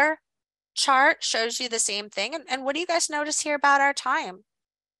another chart, shows you the same thing. And what do you guys notice here about our time?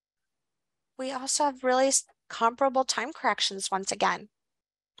 We also have really comparable time corrections once again.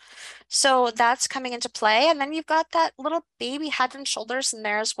 So that's coming into play. And then you've got that little baby head and shoulders in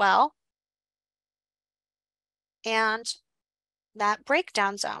there as well. And that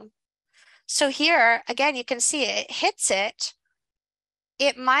breakdown zone. So here, again, you can see it hits it.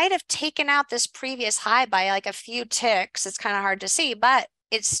 It might have taken out this previous high by like a few ticks. It's kind of hard to see, but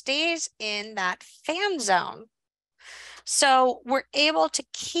it stays in that fan zone. So we're able to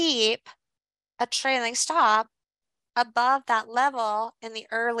keep a trailing stop above that level in the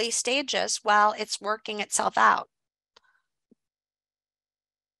early stages while it's working itself out.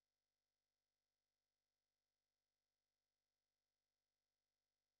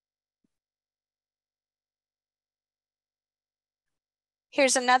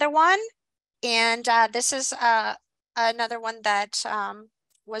 Here's another one, and this is another one that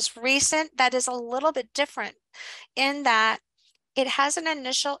was recent that is a little bit different in that it has an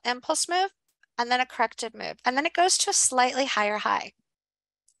initial impulse move and then a corrective move, and then it goes to a slightly higher high.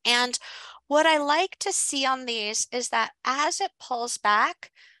 And what I like to see on these is that as it pulls back,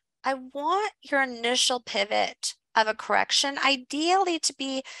 I want your initial pivot of a correction ideally to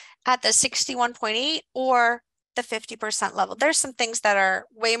be at the 61.8 or the 50% level. There's some things that are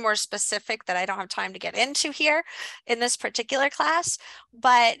way more specific that I don't have time to get into here in this particular class,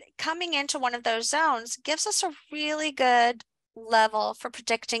 but coming into one of those zones gives us a really good level for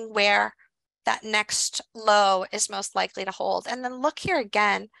predicting where that next low is most likely to hold. And then look here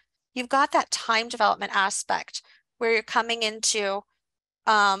again, you've got that time development aspect where you're coming into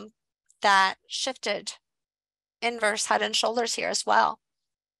that shifted inverse head and shoulders here as well.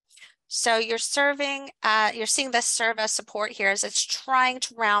 So you're serving, you're seeing this serve as support here as it's trying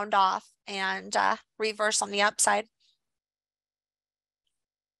to round off and reverse on the upside.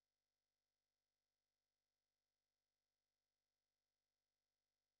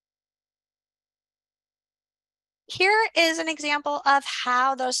 Here is an example of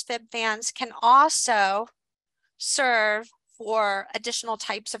how those fib fans can also serve for additional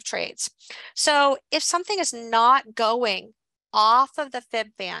types of trades. So if something is not going off of the fib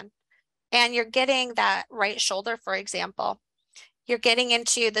fan and you're getting that right shoulder, for example, you're getting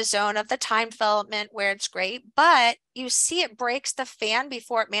into the zone of the time development where it's great, but you see it breaks the fan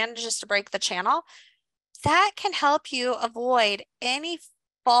before it manages to break the channel. That can help you avoid any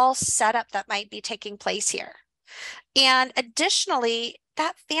false setup that might be taking place here. And additionally,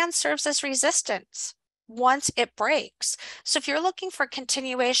 that fan serves as resistance once it breaks. So if you're looking for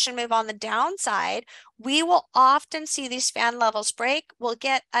continuation move on the downside, we will often see these fan levels break. We'll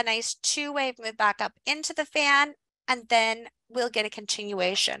get a nice two-wave move back up into the fan, and then we'll get a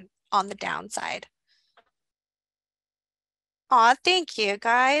continuation on the downside. Aw, thank you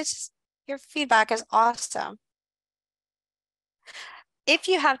guys. Your feedback is awesome. If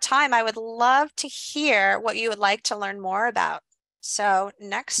you have time, I would love to hear what you would like to learn more about. So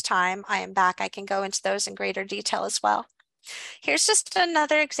next time I am back, I can go into those in greater detail as well. Here's just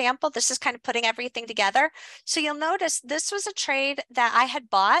another example. This is kind of putting everything together. So you'll notice this was a trade that I had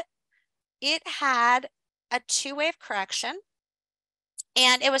bought. It had a two-wave correction,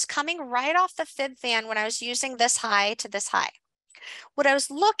 and it was coming right off the fib fan when I was using this high to this high. What I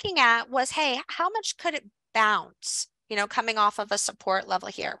was looking at was, hey, how much could it bounce, coming off of a support level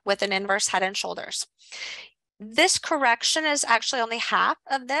here with an inverse head and shoulders. This correction is actually only half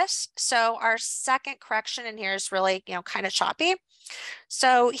of this. So our second correction in here is really, kind of choppy.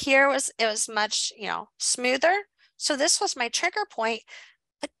 So here it was much, smoother. So this was my trigger point,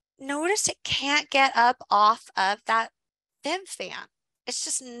 but notice it can't get up off of that fib fan. It's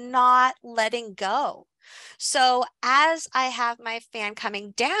just not letting go. So as I have my fan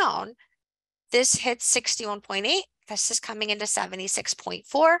coming down, this hits 61.8. This is coming into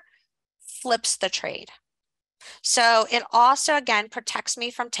 76.4, flips the trade. So it also, again, protects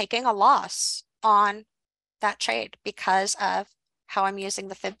me from taking a loss on that trade because of how I'm using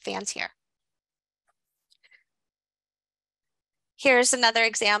the fib fans here. Here's another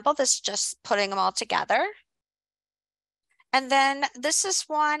example. This is just putting them all together. And then this is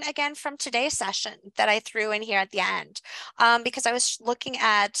one, again, from today's session that I threw in here at the end because I was looking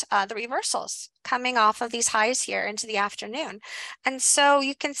at the reversals coming off of these highs here into the afternoon. And so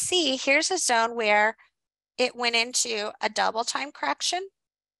you can see here's a zone where it went into a double time correction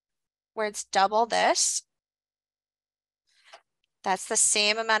where it's double this. That's the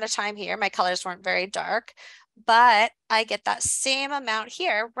same amount of time here. My colors weren't very dark, but I get that same amount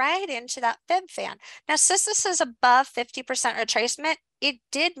here right into that fib fan. Now, since this is above 50% retracement, it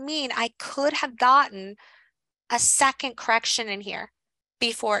did mean I could have gotten a second correction in here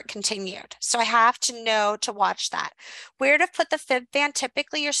before it continued. So I have to know to watch that. Where to put the fib fan,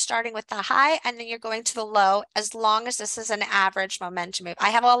 typically you're starting with the high and then you're going to the low as long as this is an average momentum move. I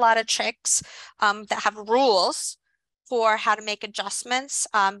have a lot of tricks that have rules for how to make adjustments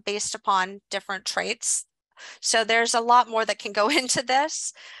based upon different traits. So there's a lot more that can go into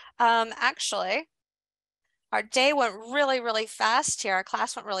this. Actually, our day went really, really fast here. Our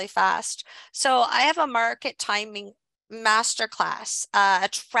class went really fast. So I have a market timing masterclass, a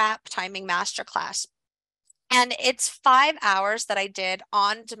trap timing masterclass. And it's 5 hours that I did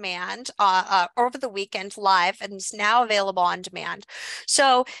on demand over the weekend live, and it's now available on demand.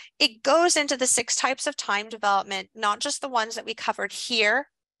 So it goes into the 6 types of time development, not just the ones that we covered here,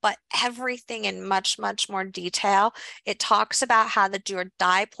 but everything in much, much more detail. It talks about how the do or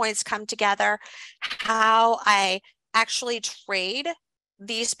die points come together, how I actually trade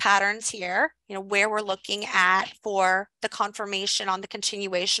these patterns here, where we're looking at for the confirmation on the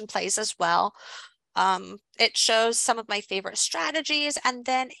continuation plays as well. It shows some of my favorite strategies, and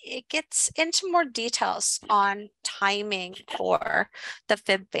then it gets into more details on timing for the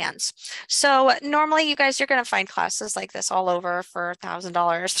fib bands. So normally you guys, you're going to find classes like this all over for $1,000,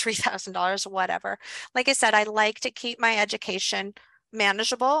 $3,000, whatever. Like I said, I like to keep my education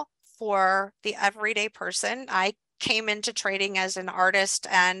manageable for the everyday person. I came into trading as an artist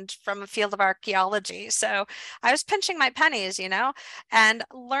and from a field of archaeology. So I was pinching my pennies, and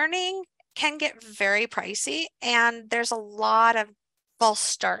learning can get very pricey, and there's a lot of false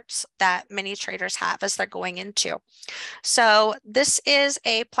starts that many traders have as they're going into. So this is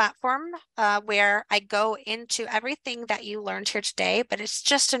a platform where I go into everything that you learned here today, but it's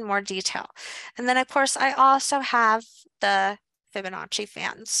just in more detail. And then of course, I also have the Fibonacci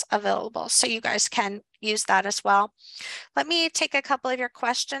fans available, so you guys can use that as well. Let me take a couple of your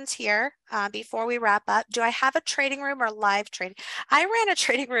questions here before we wrap up. Do I have a trading room or live trading? I ran a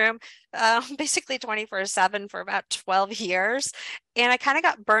trading room basically 24/7 for about 12 years, and I kind of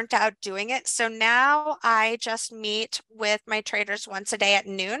got burnt out doing it. So now I just meet with my traders once a day at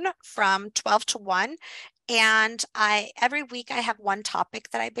noon from 12 to 1. And every week I have one topic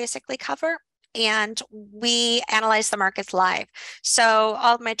that I basically cover, and we analyze the markets live. So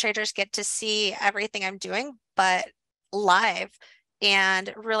all of my traders get to see everything I'm doing, but live, and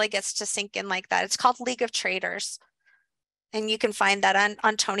it really gets to sink in like that. It's called League of Traders, and you can find that on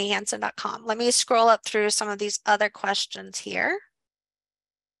ToniHansen.com. Let me scroll up through some of these other questions here.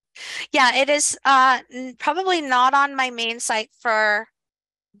 Yeah, it is probably not on my main site for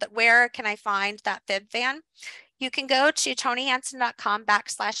where can I find that fib fan. You can go to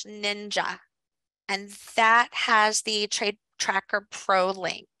ToniHansen.com/ninja. And that has the Trade Tracker Pro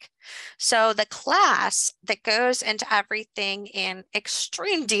link. So the class that goes into everything in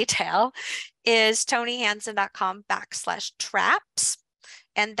extreme detail is ToniHansen.com/traps.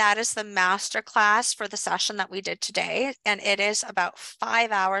 And that is the master class for the session that we did today. And it is about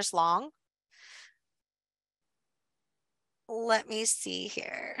 5 hours long. Let me see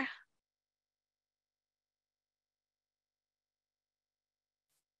here.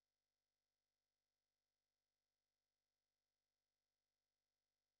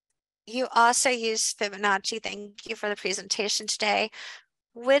 You also use Fibonacci. Thank you for the presentation today.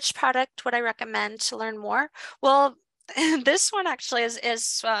 Which product would I recommend to learn more? Well, this one actually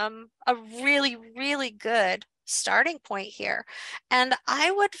is a really, really good starting point here. And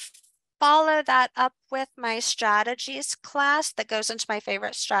I would follow that up with my strategies class that goes into my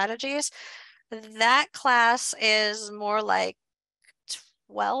favorite strategies. That class is more like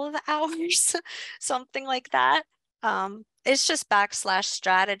 12 hours, something like that. It's just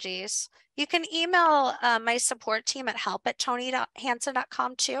 /strategies. You can email my support team at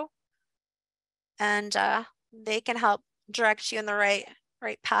help@toni.hansen.com too, and they can help direct you in the right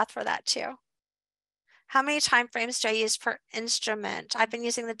path for that too. How many time frames do I use per instrument? I've been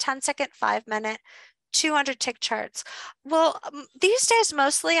using the 10-second, 5-minute, 200 tick charts. Well, these days,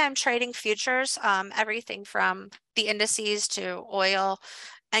 mostly I'm trading futures, everything from the indices to oil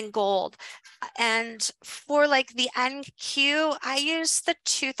and gold. And for like the NQ, I use the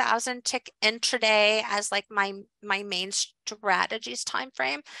 2000 tick intraday as like my main strategies time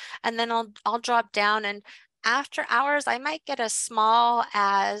frame. And then I'll drop down, and after hours, I might get as small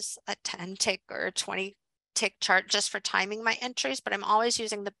as a 10 tick or a 20 tick chart just for timing my entries, but I'm always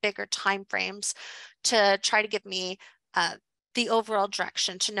using the bigger time frames to try to give me the overall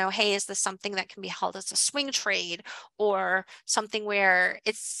direction to know, hey, is this something that can be held as a swing trade, or something where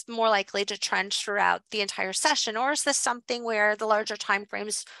it's more likely to trend throughout the entire session? Or is this something where the larger time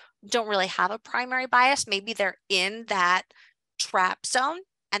frames don't really have a primary bias? Maybe they're in that trap zone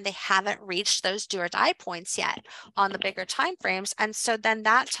and they haven't reached those do or die points yet on the bigger time frames. And so then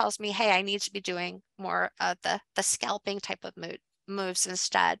that tells me, hey, I need to be doing more of the scalping type of moves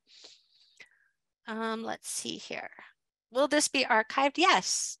instead. Let's see here. Will this be archived?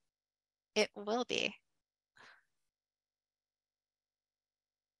 Yes, it will be.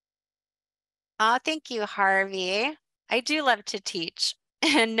 Oh, thank you, Harvey. I do love to teach.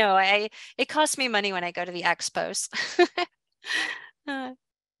 And no, it costs me money when I go to the expos.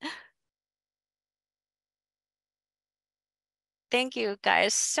 Thank you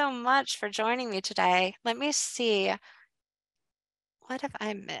guys so much for joining me today. Let me see. What have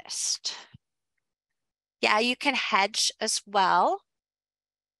I missed? Yeah, you can hedge as well.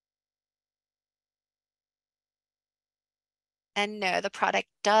 And no, the product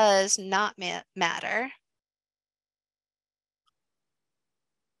does not matter.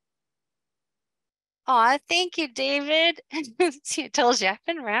 Aw, thank you, David. See, it tells you I've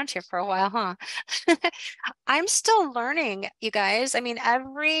been around here for a while, huh? I'm still learning, you guys. I mean,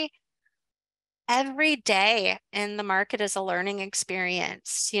 every day in the market is a learning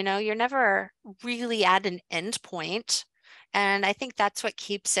experience. You know, you're never really at an end point. And I think that's what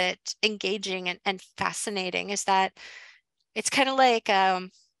keeps it engaging and fascinating, is that it's kind of like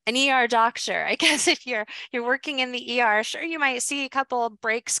an ER doctor. I guess if you're working in the ER, sure, you might see a couple of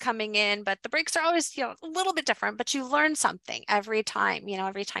breaks coming in, but the breaks are always, a little bit different, but you learn something every time.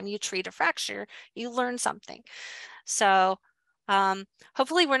 Every time you treat a fracture, you learn something. So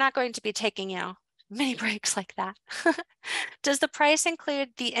hopefully we're not going to be taking, many breaks like that. Does the price include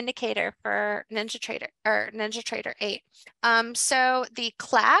the indicator for NinjaTrader or NinjaTrader 8? So the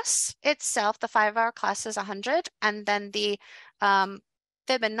class itself, the 5-hour class, is 100, and then the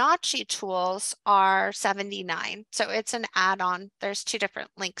Fibonacci tools are 79. So it's an add-on. There's 2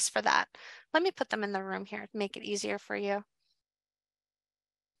 different links for that. Let me put them in the room here to make it easier for you.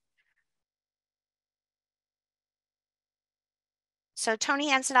 So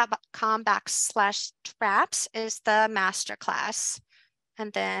ToniHansen.com/traps is the master class.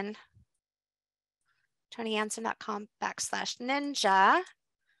 And then ToniHansen.com/ninja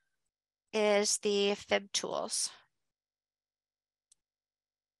is the fib tools.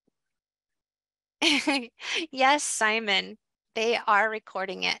 Yes, Simon, they are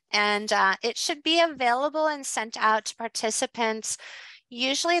recording it, and it should be available and sent out to participants.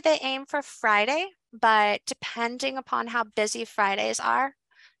 Usually they aim for Friday, but depending upon how busy Fridays are,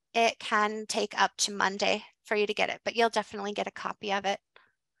 it can take up to Monday for you to get it, but you'll definitely get a copy of it.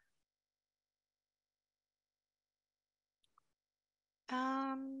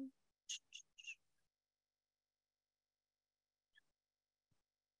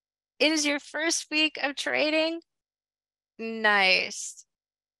 It is your first week of trading? Nice.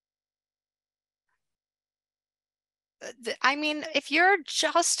 I mean, if you're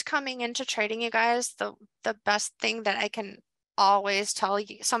just coming into trading, you guys, the best thing that I can always tell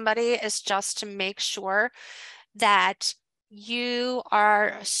somebody is just to make sure that you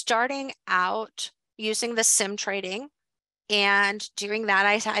are starting out using the sim trading and doing that.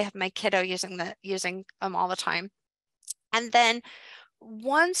 I have my kiddo using them all the time. And then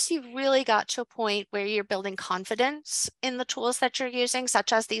once you've really got to a point where you're building confidence in the tools that you're using,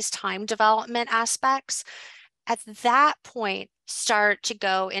 such as these time development aspects, at that point, start to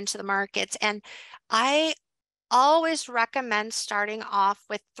go into the markets. And I always recommend starting off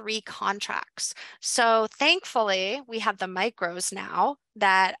with 3 contracts. So thankfully, we have the micros now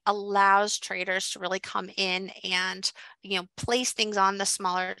that allows traders to really come in and, place things on the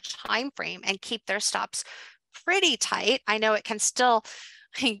smaller time frame and keep their stops pretty tight. I know it can still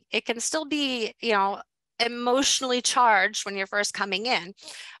be, emotionally charged when you're first coming in,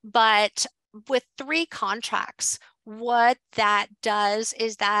 but with 3 contracts, what that does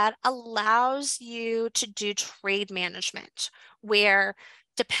is that allows you to do trade management, where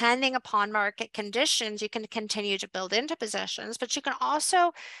depending upon market conditions, you can continue to build into positions, but you can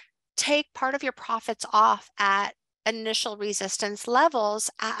also take part of your profits off at initial resistance levels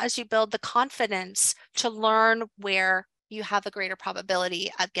as you build the confidence to learn where you have a greater probability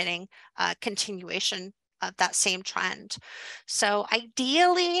of getting a continuation of that same trend. So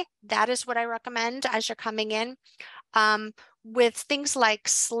ideally, that is what I recommend as you're coming in. With things like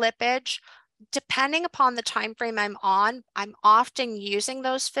slippage, depending upon the time frame I'm on, I'm often using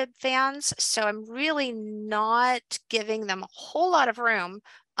those fib fans. So I'm really not giving them a whole lot of room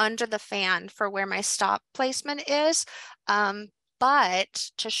under the fan for where my stop placement is.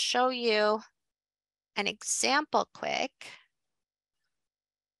 But to show you an example quick,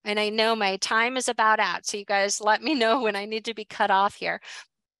 and I know my time is about out, so you guys let me know when I need to be cut off here.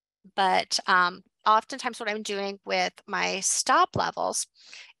 But oftentimes what I'm doing with my stop levels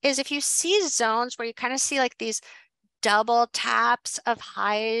is if you see zones where you kind of see like these double taps of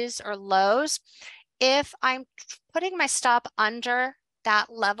highs or lows, if I'm putting my stop under that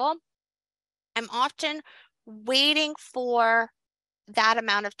level, I'm often waiting for that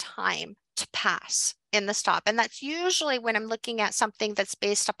amount of time to pass in the stop. And that's usually when I'm looking at something that's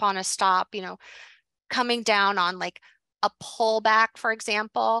based upon a stop, coming down on like a pullback, for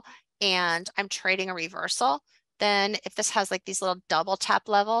example, and I'm trading a reversal. Then if this has like these little double tap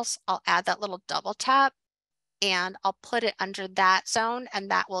levels, I'll add that little double tap and I'll put it under that zone, and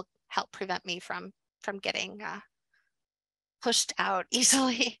that will help prevent me from getting pushed out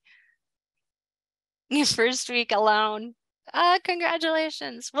easily. Your first week alone.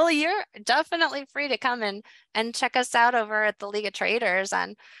 Congratulations. Well, you're definitely free to come in and check us out over at the League of Traders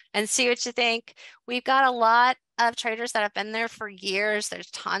and see what you think. We've got a lot of traders that have been there for years. There's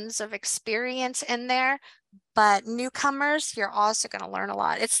tons of experience in there, but newcomers, you're also going to learn a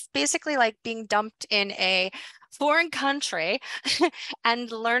lot. It's basically like being dumped in a foreign country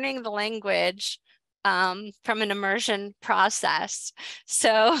and learning the language from an immersion process.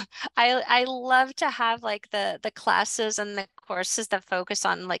 So I love to have like the classes and the courses that focus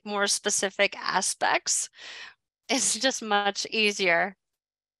on like more specific aspects. It's just much easier.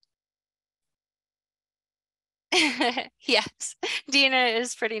 Yes, Dina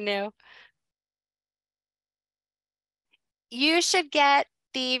is pretty new. You should get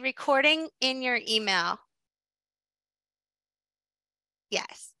the recording in your email.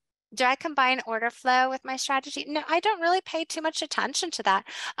 Yes. Do I combine order flow with my strategy? No, I don't really pay too much attention to that.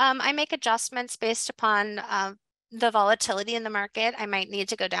 I make adjustments based upon the volatility in the market. I might need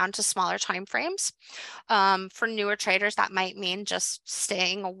to go down to smaller time frames. For newer traders, that might mean just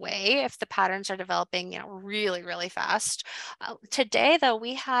staying away if the patterns are developing, really, really fast. Today, though,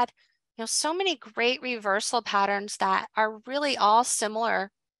 we had, so many great reversal patterns that are really all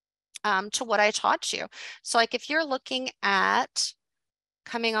similar to what I taught you. So like if you're looking at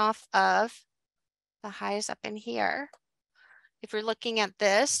coming off of the highs up in here, if you're looking at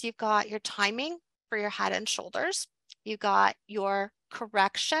this, you've got your timing for your head and shoulders. You got your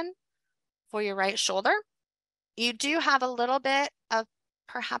correction for your right shoulder. You do have a little bit of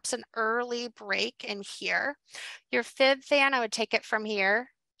perhaps an early break in here. Your fib fan, I would take it from here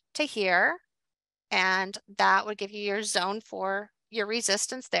to here, and that would give you your zone for your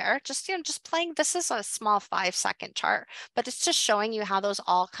resistance there. Just, just playing, this is a small 5-second chart, but it's just showing you how those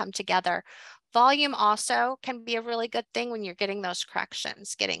all come together. Volume also can be a really good thing when you're getting those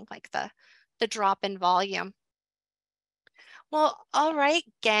corrections, getting like the drop in volume. Well, all right,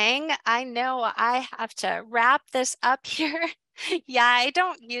 gang. I know I have to wrap this up here. Yeah, I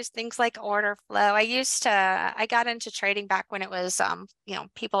don't use things like order flow. I got into trading back when it was,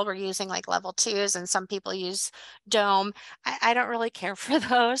 people were using like level 2s and some people use Dome. I don't really care for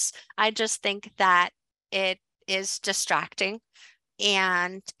those. I just think that it is distracting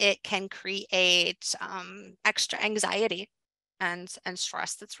and it can create extra anxiety and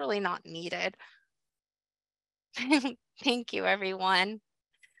stress that's really not needed. Thank you, everyone.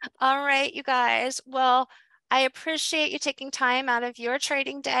 All right, you guys. Well, I appreciate you taking time out of your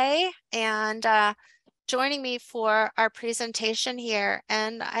trading day and joining me for our presentation here.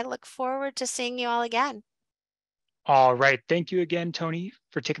 And I look forward to seeing you all again. All right. Thank you again, Toni,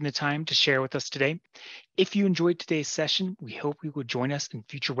 for taking the time to share with us today. If you enjoyed today's session, we hope you will join us in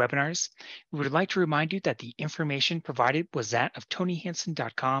future webinars. We would like to remind you that the information provided was that of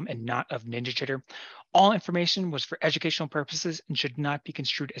ToniHansen.com and not of NinjaTrader. All information was for educational purposes and should not be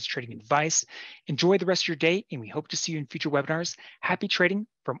construed as trading advice. Enjoy the rest of your day, and we hope to see you in future webinars. Happy trading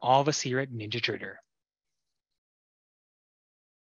from all of us here at NinjaTrader.